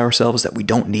convince ourselves that we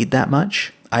don't need that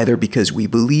much, either because we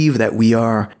believe that we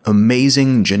are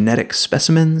amazing genetic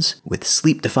specimens with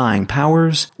sleep-defying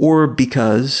powers, or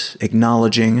because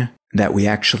acknowledging that we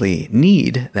actually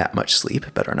need that much sleep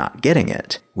but are not getting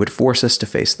it would force us to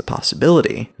face the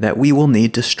possibility that we will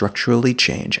need to structurally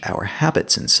change our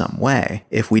habits in some way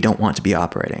if we don't want to be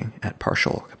operating at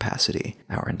partial capacity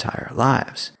our entire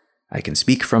lives. I can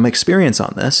speak from experience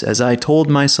on this, as I told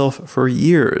myself for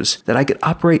years that I could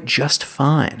operate just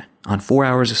fine on 4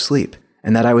 hours of sleep,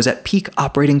 and that I was at peak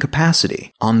operating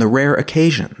capacity on the rare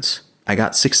occasions I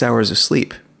got 6 hours of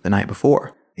sleep the night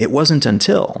before. It wasn't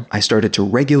until I started to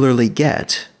regularly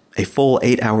get a full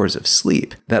 8 hours of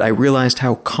sleep that I realized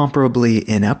how comparably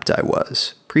inept I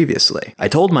was previously. I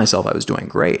told myself I was doing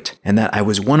great, and that I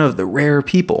was one of the rare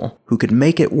people who could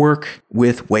make it work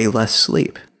with way less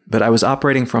sleep. But I was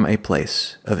operating from a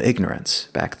place of ignorance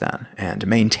back then, and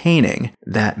maintaining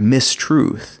that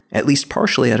mistruth, at least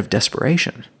partially out of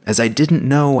desperation, as I didn't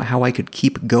know how I could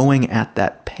keep going at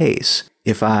that pace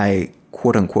if I,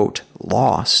 quote-unquote,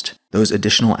 lost those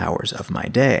additional hours of my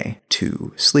day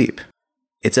to sleep.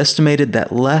 It's estimated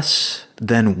that less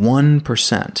than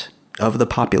 1% of the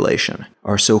population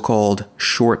are so-called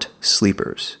short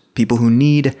sleepers, people who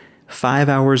need 5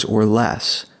 hours or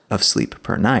less of sleep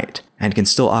per night, and can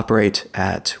still operate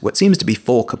at what seems to be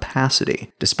full capacity,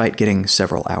 despite getting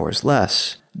several hours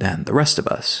less than the rest of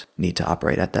us need to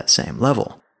operate at that same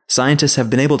level. Scientists have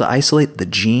been able to isolate the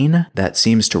gene that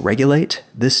seems to regulate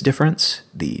this difference.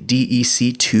 The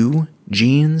DEC2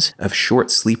 genes of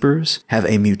short sleepers have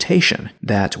a mutation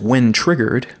that, when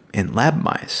triggered in lab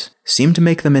mice, seem to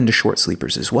make them into short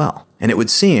sleepers as well. And it would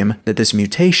seem that this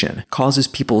mutation causes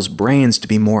people's brains to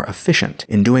be more efficient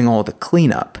in doing all the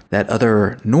cleanup that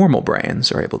other normal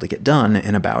brains are able to get done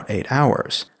in about 8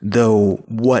 hours, though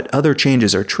what other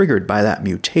changes are triggered by that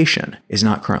mutation is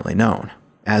not currently known.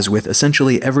 As with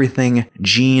essentially everything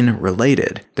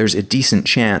gene-related, there's a decent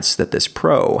chance that this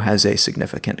pro has a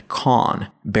significant con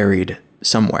buried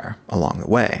somewhere along the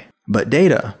way. But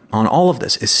data on all of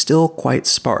this is still quite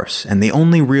sparse, and the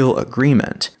only real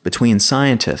agreement between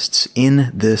scientists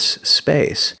in this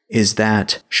space is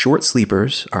that short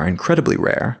sleepers are incredibly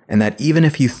rare, and that even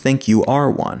if you think you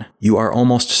are one, you are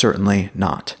almost certainly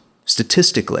not.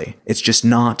 Statistically, it's just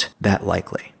not that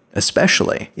likely.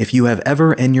 Especially if you have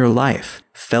ever in your life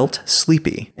felt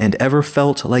sleepy and ever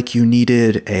felt like you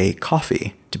needed a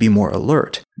coffee to be more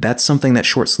alert. That's something that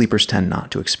short sleepers tend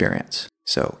not to experience.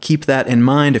 So keep that in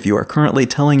mind if you are currently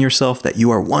telling yourself that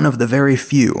you are one of the very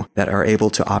few that are able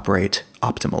to operate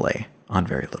optimally on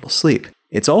very little sleep.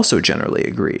 It's also generally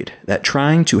agreed that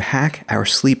trying to hack our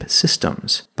sleep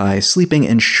systems by sleeping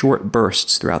in short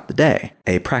bursts throughout the day,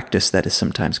 a practice that is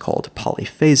sometimes called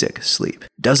polyphasic sleep,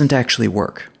 doesn't actually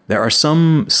work. There are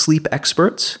some sleep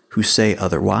experts who say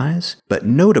otherwise, but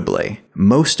notably,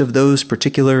 most of those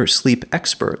particular sleep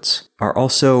experts are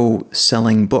also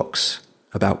selling books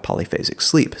about polyphasic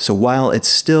sleep. So while it's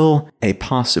still a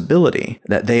possibility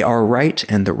that they are right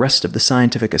and the rest of the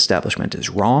scientific establishment is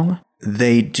wrong,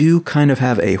 they do kind of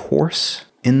have a horse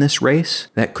in this race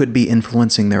that could be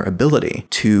influencing their ability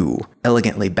to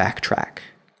elegantly backtrack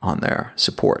on their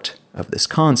support of this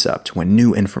concept when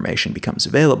new information becomes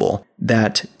available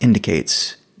that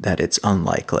indicates that it's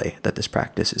unlikely that this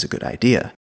practice is a good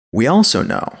idea. We also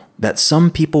know that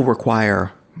some people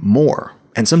require more,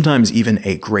 and sometimes even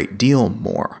a great deal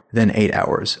more, than 8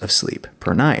 hours of sleep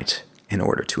per night in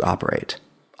order to operate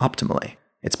optimally.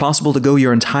 It's possible to go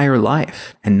your entire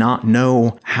life and not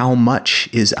know how much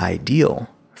is ideal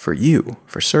for you,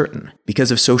 for certain,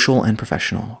 because of social and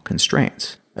professional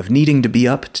constraints, of needing to be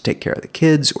up to take care of the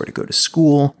kids, or to go to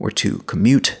school, or to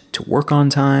commute to work on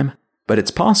time. But it's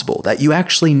possible that you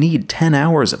actually need 10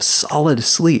 hours of solid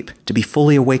sleep to be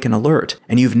fully awake and alert,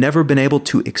 and you've never been able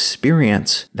to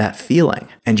experience that feeling,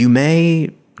 and you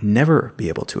may never be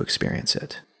able to experience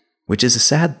it. Which is a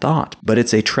sad thought, but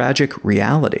it's a tragic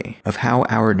reality of how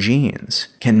our genes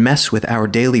can mess with our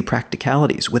daily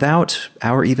practicalities without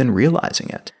our even realizing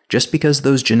it, just because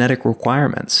those genetic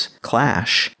requirements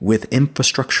clash with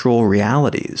infrastructural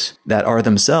realities that are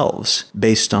themselves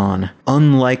based on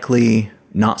unlikely,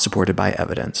 not supported by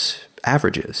evidence,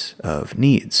 averages of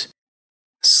needs.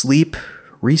 Sleep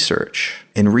research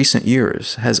in recent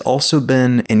years has also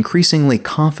been increasingly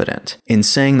confident in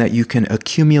saying that you can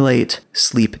accumulate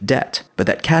sleep debt, but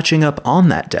that catching up on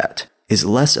that debt is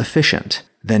less efficient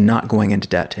than not going into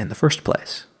debt in the first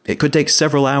place. It could take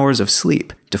several hours of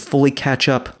sleep to fully catch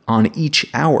up on each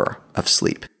hour of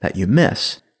sleep that you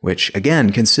miss, which,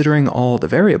 again, considering all the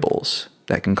variables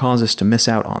that can cause us to miss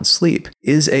out on sleep,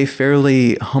 is a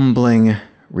fairly humbling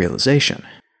realization.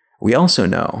 We also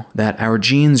know that our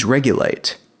genes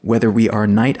regulate whether we are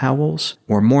night owls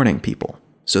or morning people.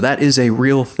 So that is a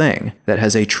real thing that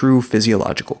has a true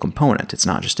physiological component. It's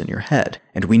not just in your head.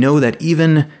 And we know that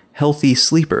even healthy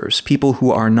sleepers, people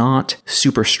who are not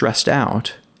super stressed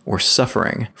out or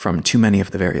suffering from too many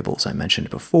of the variables I mentioned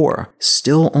before,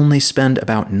 still only spend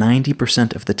about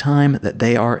 90% of the time that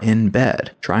they are in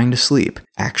bed trying to sleep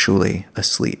actually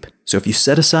asleep. So if you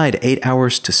set aside 8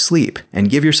 hours to sleep and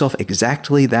give yourself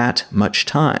exactly that much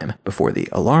time before the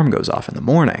alarm goes off in the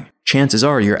morning, chances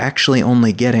are you're actually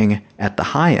only getting, at the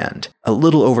high end, a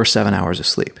little over 7 hours of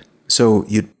sleep. So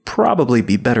you'd probably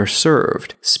be better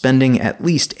served spending at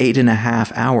least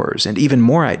 8.5 hours, and even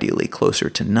more ideally closer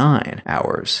to 9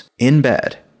 hours, in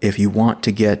bed if you want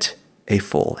to get a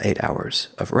full 8 hours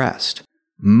of rest.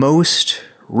 Most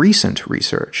recent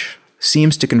research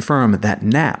seems to confirm that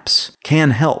naps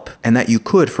can help, and that you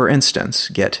could, for instance,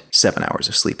 get 7 hours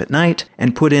of sleep at night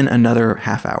and put in another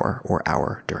half hour or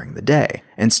hour during the day,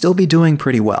 and still be doing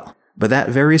pretty well. But that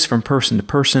varies from person to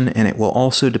person, and it will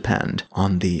also depend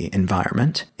on the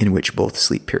environment in which both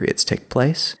sleep periods take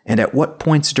place, and at what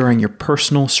points during your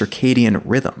personal circadian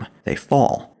rhythm they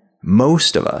fall.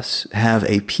 Most of us have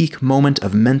a peak moment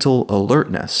of mental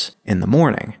alertness in the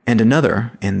morning, and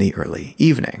another in the early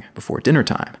evening, before dinner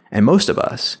time. And most of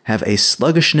us have a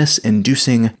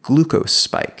sluggishness-inducing glucose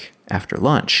spike after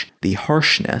lunch, the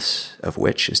harshness of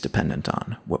which is dependent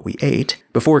on what we ate,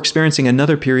 before experiencing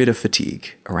another period of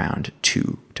fatigue around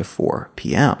 2 to 4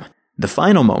 p.m. The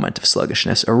final moment of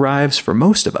sluggishness arrives for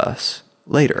most of us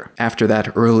later, after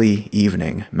that early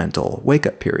evening mental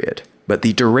wake-up period. But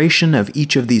the duration of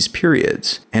each of these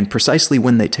periods, and precisely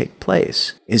when they take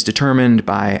place, is determined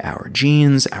by our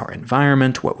genes, our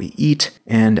environment, what we eat,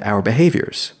 and our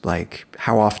behaviors, like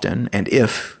how often and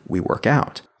if we work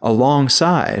out,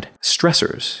 alongside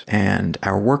stressors and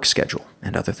our work schedule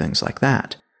and other things like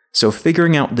that. So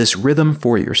figuring out this rhythm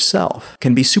for yourself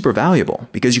can be super valuable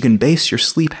because you can base your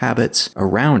sleep habits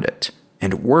around it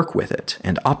and work with it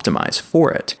and optimize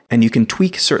for it. And you can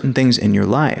tweak certain things in your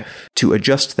life to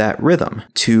adjust that rhythm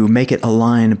to make it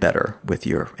align better with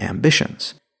your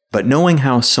ambitions. But knowing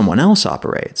how someone else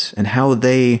operates and how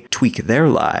they tweak their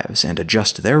lives and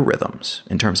adjust their rhythms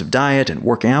in terms of diet and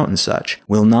working out and such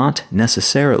will not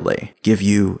necessarily give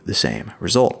you the same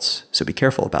results. So be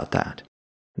careful about that.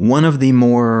 One of the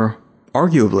more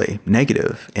arguably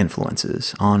negative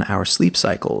influences on our sleep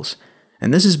cycles,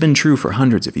 and this has been true for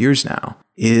hundreds of years now,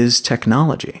 is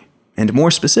technology. And more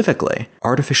specifically,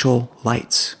 artificial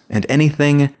lights and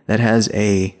anything that has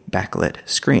a backlit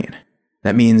screen.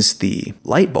 That means the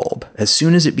light bulb, as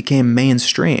soon as it became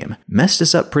mainstream, messed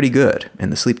us up pretty good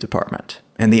in the sleep department.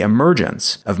 And the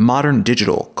emergence of modern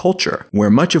digital culture,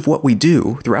 where much of what we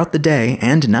do throughout the day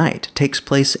and night takes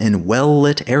place in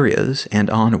well-lit areas and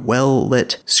on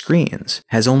well-lit screens,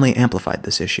 has only amplified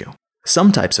this issue.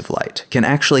 Some types of light can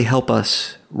actually help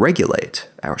us regulate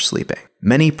our sleeping.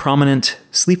 Many prominent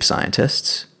sleep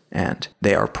scientists And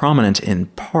they are prominent in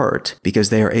part because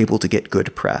they are able to get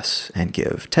good press and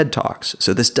give TED Talks.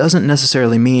 So this doesn't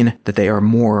necessarily mean that they are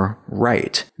more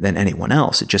right than anyone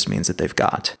else. It just means that they've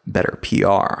got better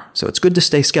PR. So it's good to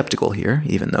stay skeptical here,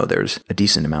 even though there's a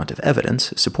decent amount of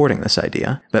evidence supporting this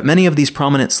idea. But many of these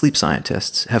prominent sleep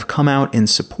scientists have come out in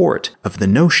support of the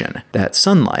notion that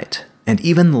sunlight, and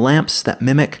even lamps that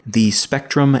mimic the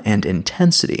spectrum and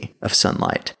intensity of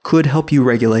sunlight, could help you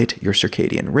regulate your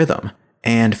circadian rhythm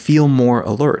and feel more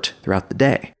alert throughout the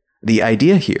day. The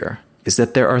idea here is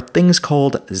that there are things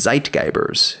called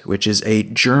Zeitgebers, which is a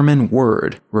German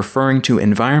word referring to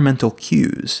environmental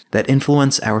cues that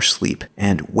influence our sleep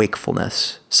and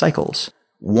wakefulness cycles.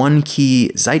 One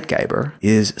key Zeitgeber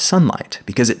is sunlight,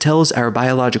 because it tells our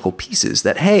biological pieces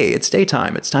that, hey, it's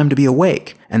daytime, it's time to be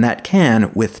awake, and that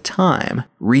can, with time,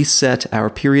 reset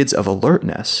our periods of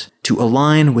alertness to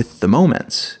align with the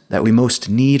moments that we most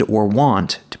need or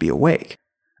want to be awake.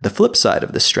 The flip side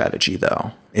of this strategy,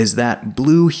 though, is that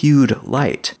blue-hued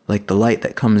light, like the light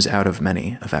that comes out of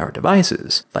many of our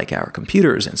devices, like our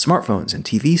computers and smartphones and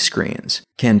TV screens,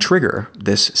 can trigger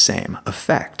this same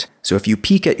effect. So if you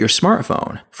peek at your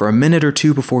smartphone for a minute or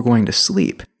two before going to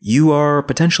sleep, you are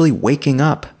potentially waking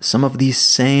up some of these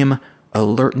same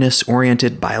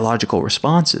alertness-oriented biological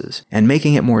responses and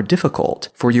making it more difficult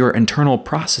for your internal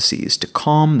processes to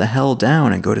calm the hell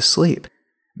down and go to sleep.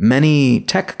 Many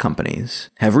tech companies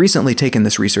have recently taken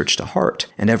this research to heart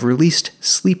and have released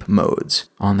sleep modes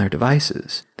on their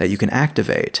devices that you can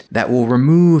activate that will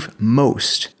remove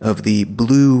most of the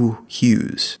blue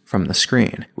hues from the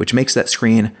screen, which makes that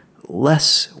screen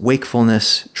less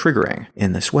wakefulness triggering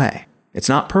in this way. It's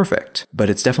not perfect, but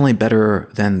it's definitely better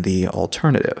than the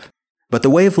alternative. But the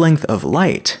wavelength of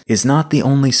light is not the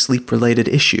only sleep-related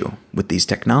issue with these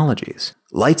technologies.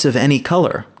 Lights of any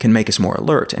color can make us more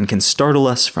alert and can startle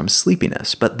us from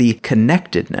sleepiness, but the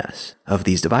connectedness of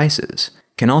these devices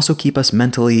can also keep us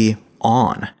mentally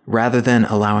on rather than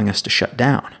allowing us to shut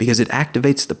down, because it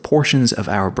activates the portions of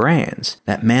our brains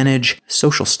that manage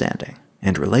social standing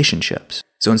and relationships.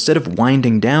 So instead of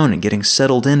winding down and getting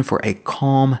settled in for a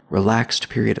calm, relaxed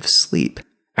period of sleep,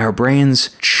 our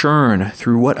brains churn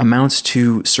through what amounts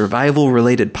to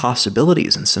survival-related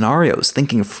possibilities and scenarios,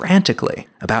 thinking frantically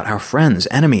about our friends,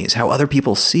 enemies, how other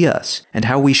people see us, and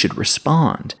how we should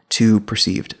respond to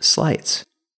perceived slights.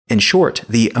 In short,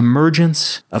 the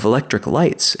emergence of electric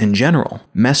lights in general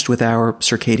messed with our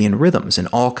circadian rhythms in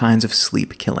all kinds of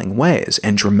sleep-killing ways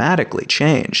and dramatically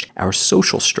changed our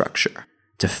social structure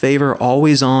to favor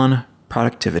always-on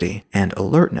productivity and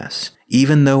alertness,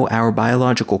 even though our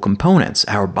biological components,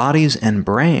 our bodies and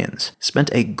brains, spent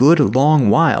a good long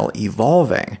while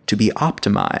evolving to be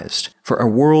optimized for a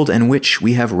world in which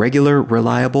we have regular,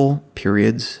 reliable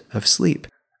periods of sleep.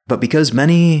 But because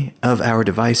many of our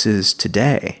devices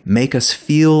today make us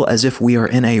feel as if we are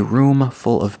in a room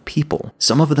full of people,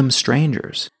 some of them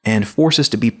strangers, and force us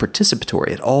to be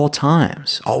participatory at all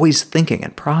times, always thinking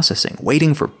and processing,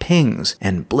 waiting for pings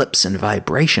and blips and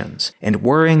vibrations, and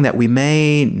worrying that we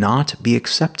may not be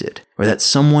accepted, or that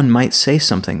someone might say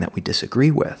something that we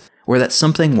disagree with, or that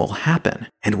something will happen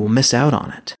and we'll miss out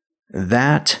on it.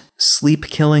 That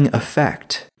sleep-killing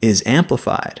effect is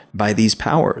amplified by these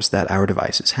powers that our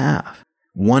devices have.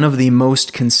 One of the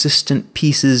most consistent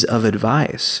pieces of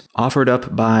advice offered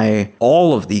up by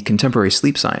all of the contemporary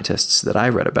sleep scientists that I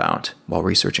read about while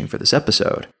researching for this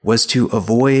episode was to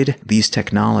avoid these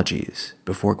technologies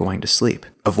before going to sleep.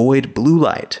 Avoid blue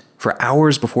light for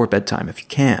hours before bedtime if you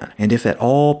can, and if at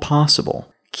all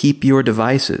possible, keep your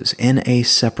devices in a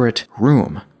separate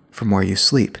room from where you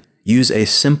sleep. Use a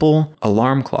simple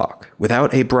alarm clock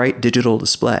without a bright digital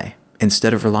display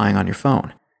instead of relying on your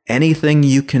phone. Anything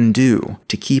you can do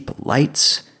to keep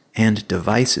lights and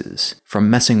devices from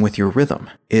messing with your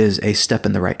rhythm is a step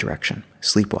in the right direction,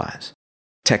 sleep-wise.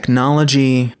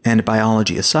 Technology and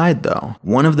biology aside, though,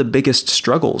 one of the biggest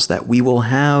struggles that we will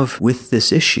have with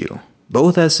this issue,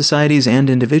 both as societies and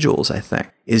individuals, I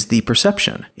think, is the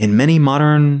perception in many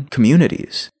modern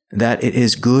communities that it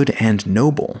is good and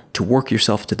noble to work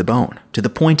yourself to the bone, to the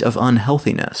point of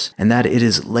unhealthiness, and that it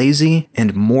is lazy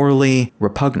and morally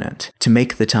repugnant to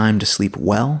make the time to sleep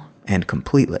well and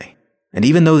completely. And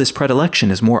even though this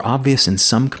predilection is more obvious in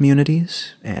some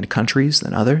communities and countries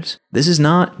than others, this is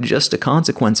not just a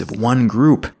consequence of one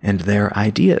group and their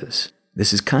ideas.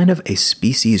 This is kind of a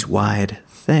species-wide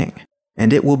thing,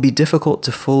 and it will be difficult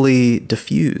to fully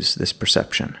diffuse this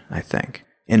perception, I think.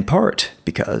 In part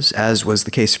because, as was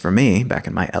the case for me back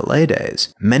in my LA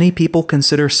days, many people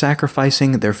consider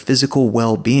sacrificing their physical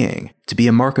well-being to be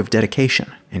a mark of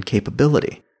dedication and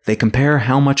capability. They compare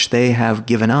how much they have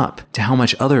given up to how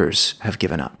much others have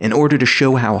given up in order to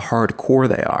show how hardcore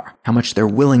they are, how much they're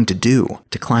willing to do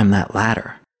to climb that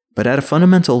ladder. But at a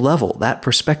fundamental level, that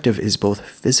perspective is both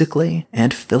physically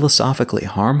and philosophically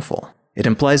harmful. It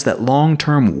implies that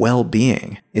long-term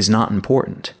well-being is not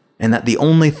important, and that the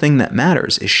only thing that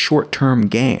matters is short-term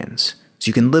gains. So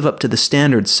you can live up to the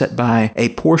standards set by a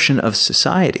portion of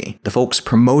society, the folks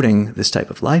promoting this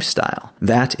type of lifestyle.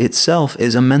 That itself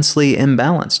is immensely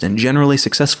imbalanced and generally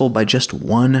successful by just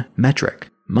one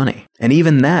metric: money. And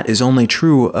even that is only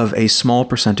true of a small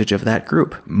percentage of that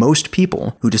group. Most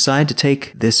people who decide to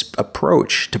take this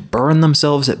approach to burn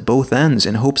themselves at both ends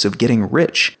in hopes of getting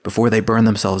rich before they burn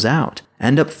themselves out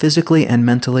end up physically and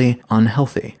mentally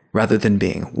unhealthy, rather than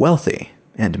being wealthy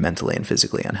and mentally and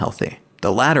physically unhealthy,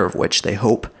 the latter of which they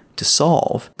hope to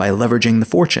solve by leveraging the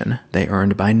fortune they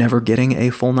earned by never getting a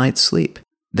full night's sleep.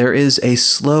 There is a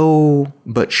slow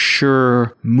but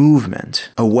sure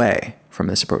movement away from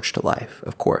this approach to life,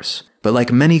 of course. But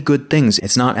like many good things,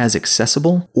 it's not as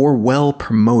accessible or well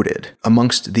promoted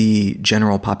amongst the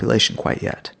general population quite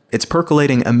yet. It's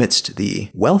percolating amidst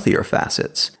the wealthier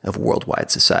facets of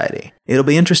worldwide society. It'll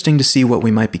be interesting to see what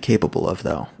we might be capable of,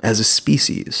 though, as a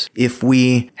species, if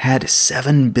we had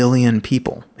 7 billion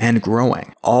people, and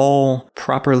growing, all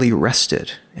properly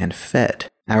rested and fed,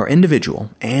 our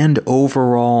individual and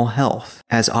overall health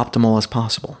as optimal as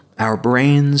possible, our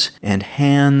brains and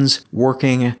hands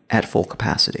working at full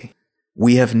capacity.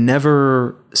 We have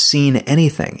never seen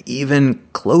anything even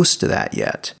close to that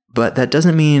yet, but that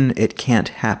doesn't mean it can't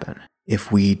happen if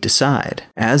we decide,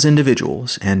 as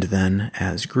individuals and then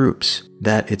as groups,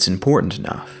 that it's important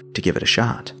enough to give it a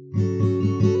shot.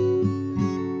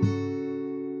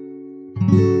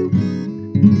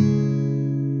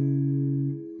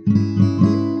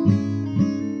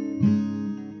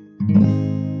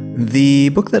 The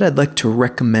book that I'd like to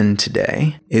recommend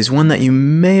today is one that you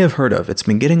may have heard of. It's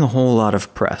been getting a whole lot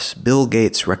of press. Bill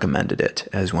Gates recommended it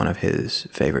as one of his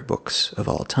favorite books of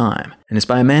all time. And it's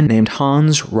by a man named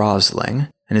Hans Rosling,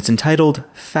 and it's entitled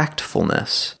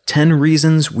Factfulness: 10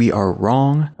 Reasons We Are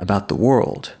Wrong About the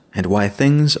World and Why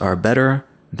Things Are Better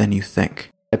Than You Think.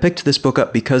 I picked this book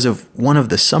up because of one of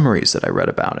the summaries that I read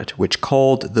about it, which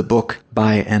called the book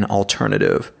by an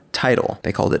alternative title.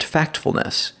 They called it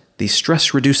Factfulness: The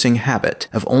stress-reducing habit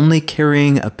of only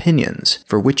carrying opinions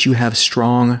for which you have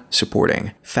strong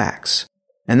supporting facts.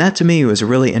 And that to me was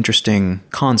a really interesting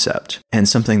concept, and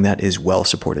something that is well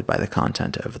supported by the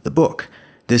content of the book.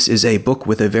 This is a book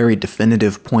with a very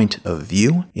definitive point of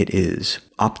view. It is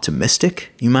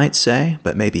optimistic, you might say,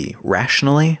 but maybe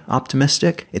rationally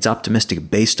optimistic. It's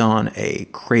optimistic based on a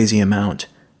crazy amount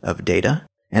of data.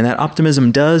 And that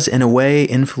optimism does, in a way,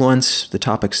 influence the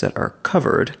topics that are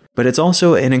covered, but it's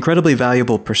also an incredibly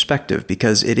valuable perspective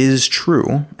because it is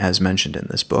true, as mentioned in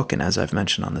this book and as I've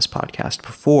mentioned on this podcast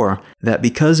before, that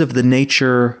because of the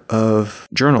nature of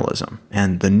journalism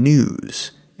and the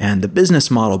news and the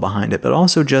business model behind it, but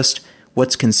also just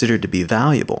what's considered to be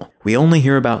valuable, we only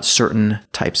hear about certain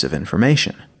types of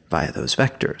information via those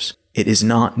vectors. It is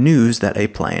not news that a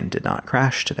plane did not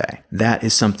crash today. That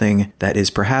is something that is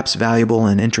perhaps valuable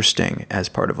and interesting as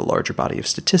part of a larger body of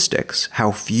statistics,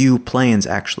 how few planes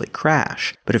actually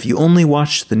crash. But if you only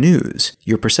watch the news,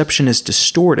 your perception is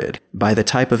distorted by the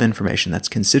type of information that's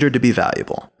considered to be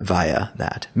valuable via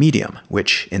that medium,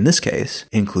 which in this case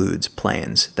includes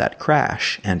planes that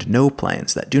crash and no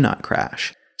planes that do not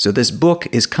crash. So this book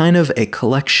is kind of a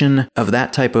collection of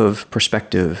that type of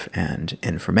perspective and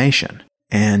information.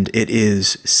 And it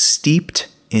is steeped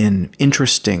in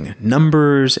interesting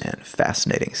numbers and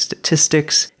fascinating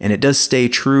statistics, and it does stay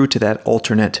true to that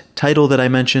alternate title that I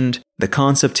mentioned. The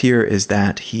concept here is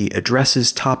that he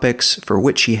addresses topics for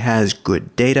which he has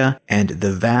good data, and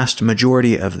the vast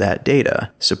majority of that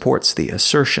data supports the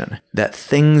assertion that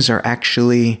things are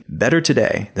actually better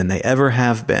today than they ever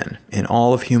have been in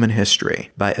all of human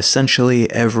history by essentially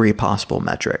every possible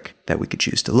metric that we could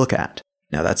choose to look at.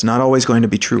 Now, that's not always going to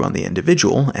be true on the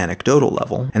individual, anecdotal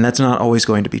level, and that's not always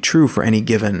going to be true for any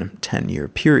given 10-year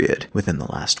period within the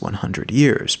last 100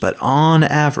 years. But on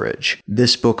average,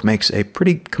 this book makes a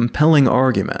pretty compelling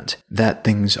argument that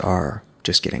things are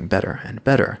just getting better and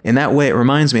better. In that way, it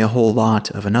reminds me a whole lot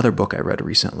of another book I read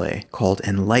recently called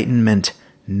Enlightenment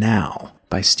Now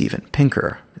by Steven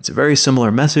Pinker. It's a very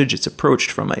similar message. It's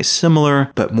approached from a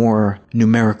similar but more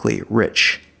numerically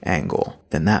rich angle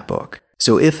than that book.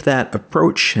 So if that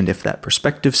approach and if that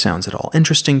perspective sounds at all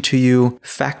interesting to you,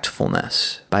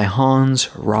 Factfulness by Hans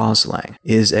Rosling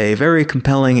is a very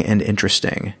compelling and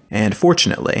interesting, and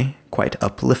fortunately, quite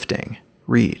uplifting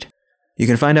read. You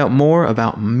can find out more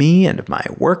about me and my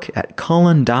work at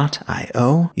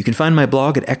Colin.io. You can find my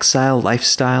blog at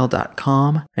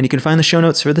exilelifestyle.com. And you can find the show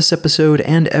notes for this episode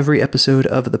and every episode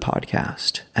of the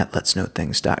podcast at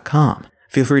letsknowthings.com.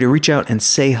 Feel free to reach out and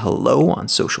say hello on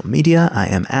social media. I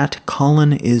am at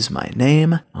Colin is my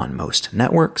name on most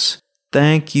networks.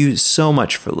 Thank you so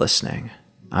much for listening.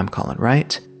 I'm Colin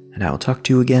Wright, and I will talk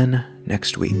to you again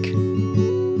next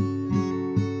week.